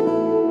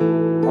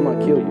 I'm going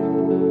to kill you.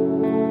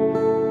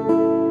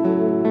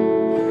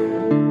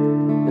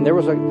 And there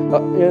was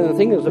the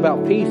thing that's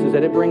about peace is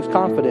that it brings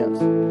confidence.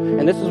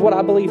 And this is what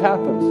I believe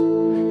happens.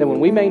 That when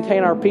we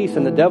maintain our peace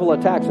and the devil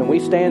attacks and we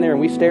stand there and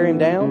we stare him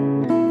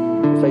down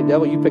and say,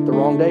 devil, you picked the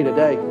wrong day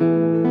today.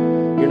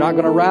 You're not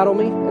going to rattle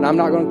me and I'm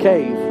not going to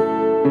cave.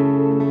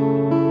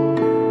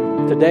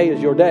 Today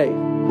is your day.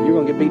 You're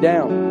going to get beat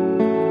down.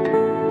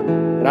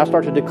 And I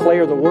start to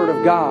declare the Word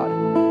of God.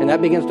 And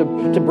that begins to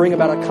bring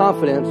about a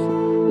confidence.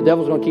 The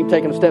devil's going to keep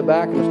taking a step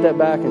back and just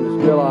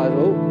realize,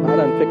 I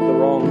done picked the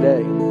wrong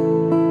day.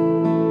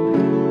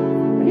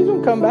 He's going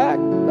to come back.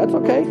 That's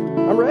okay.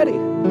 I'm ready.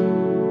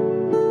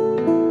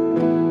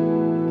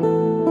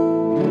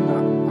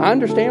 I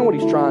understand what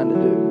he's trying to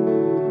do,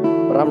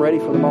 but I'm ready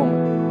for the moment.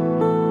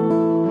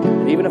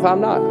 And even if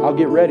I'm not, I'll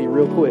get ready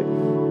real quick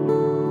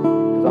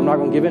because I'm not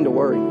going to give in to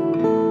worry.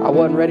 I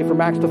wasn't ready for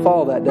Max to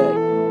fall that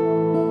day.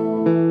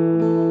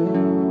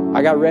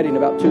 I got ready in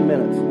about 2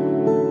 minutes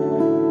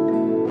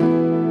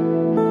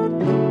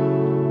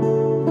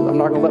because I'm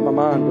not going to let my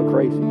mind go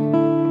crazy.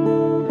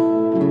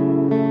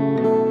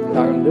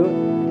 Not going to do it.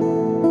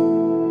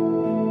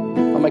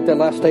 I'll make that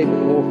last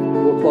statement and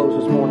we'll close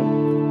this morning.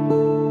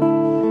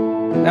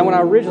 Now, when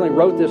I originally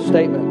wrote this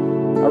statement,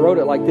 I wrote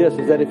it like this: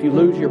 is that if you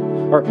lose your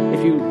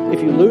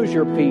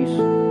peace,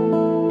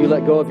 you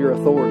let go of your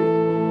authority.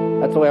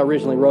 That's the way I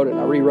originally wrote it. And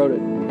I rewrote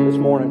it this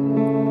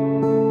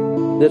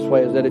morning. This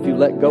way is that if you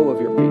let go of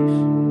your peace,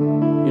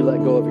 you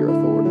let go of your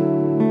authority.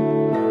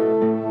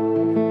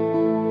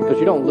 Because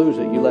you don't lose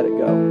it, you let it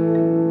go.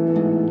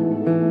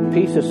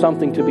 Peace is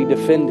something to be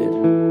defended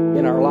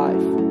in our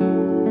life.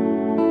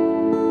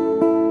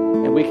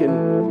 And we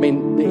can,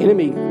 the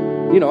enemy,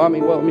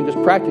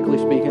 just practically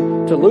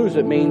speaking, to lose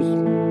it means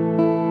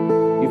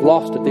you've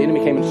lost it. The enemy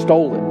came and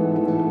stole it.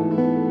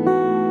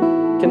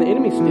 Can the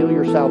enemy steal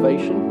your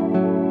salvation?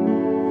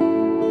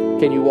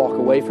 Can you walk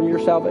away from your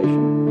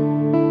salvation?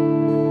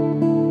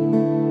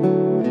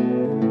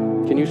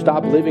 Can you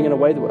stop living in a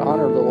way that would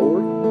honor the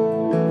Lord?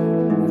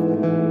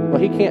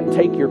 Well, he can't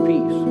take your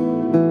peace.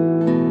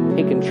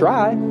 He can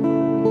try,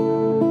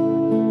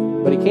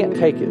 but he can't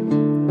take it.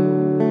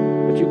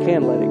 But you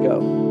can let it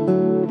go.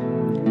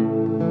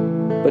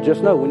 But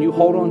just know, when you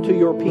hold on to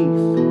your peace,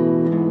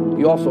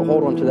 you also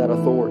hold on to that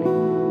authority.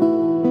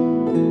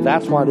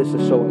 That's why this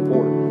is so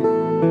important.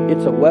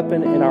 It's a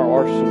weapon in our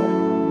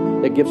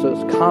arsenal that gives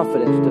us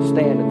confidence to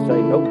stand and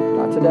say, nope,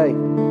 not today.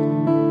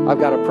 I've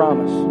got a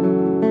promise.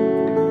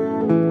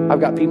 I've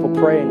got people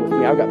praying with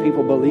me. I've got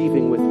people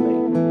believing with me.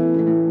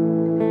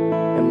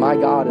 And my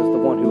God is the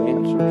one who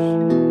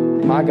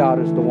answers. My God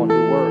is the one who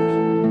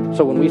works.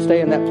 So when we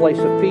stay in that place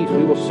of peace,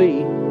 we will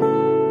see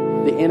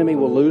the enemy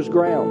will lose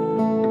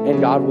ground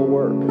and God will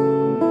work.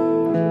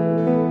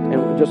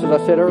 And just as I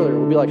said earlier, it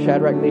will be like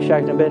Shadrach,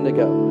 Meshach, and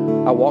Abednego.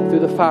 I walked through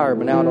the fire,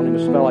 but now I don't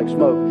even smell like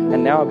smoke.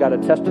 And now I've got a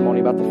testimony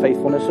about the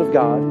faithfulness of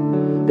God.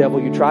 Devil,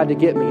 you tried to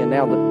get me, and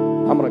now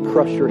I'm going to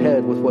crush your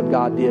head with what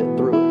God did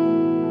through it.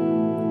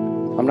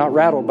 I'm not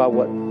rattled by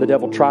what the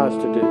devil tries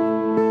to do,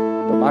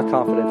 but my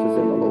confidence is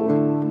in the Lord.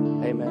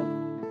 Amen.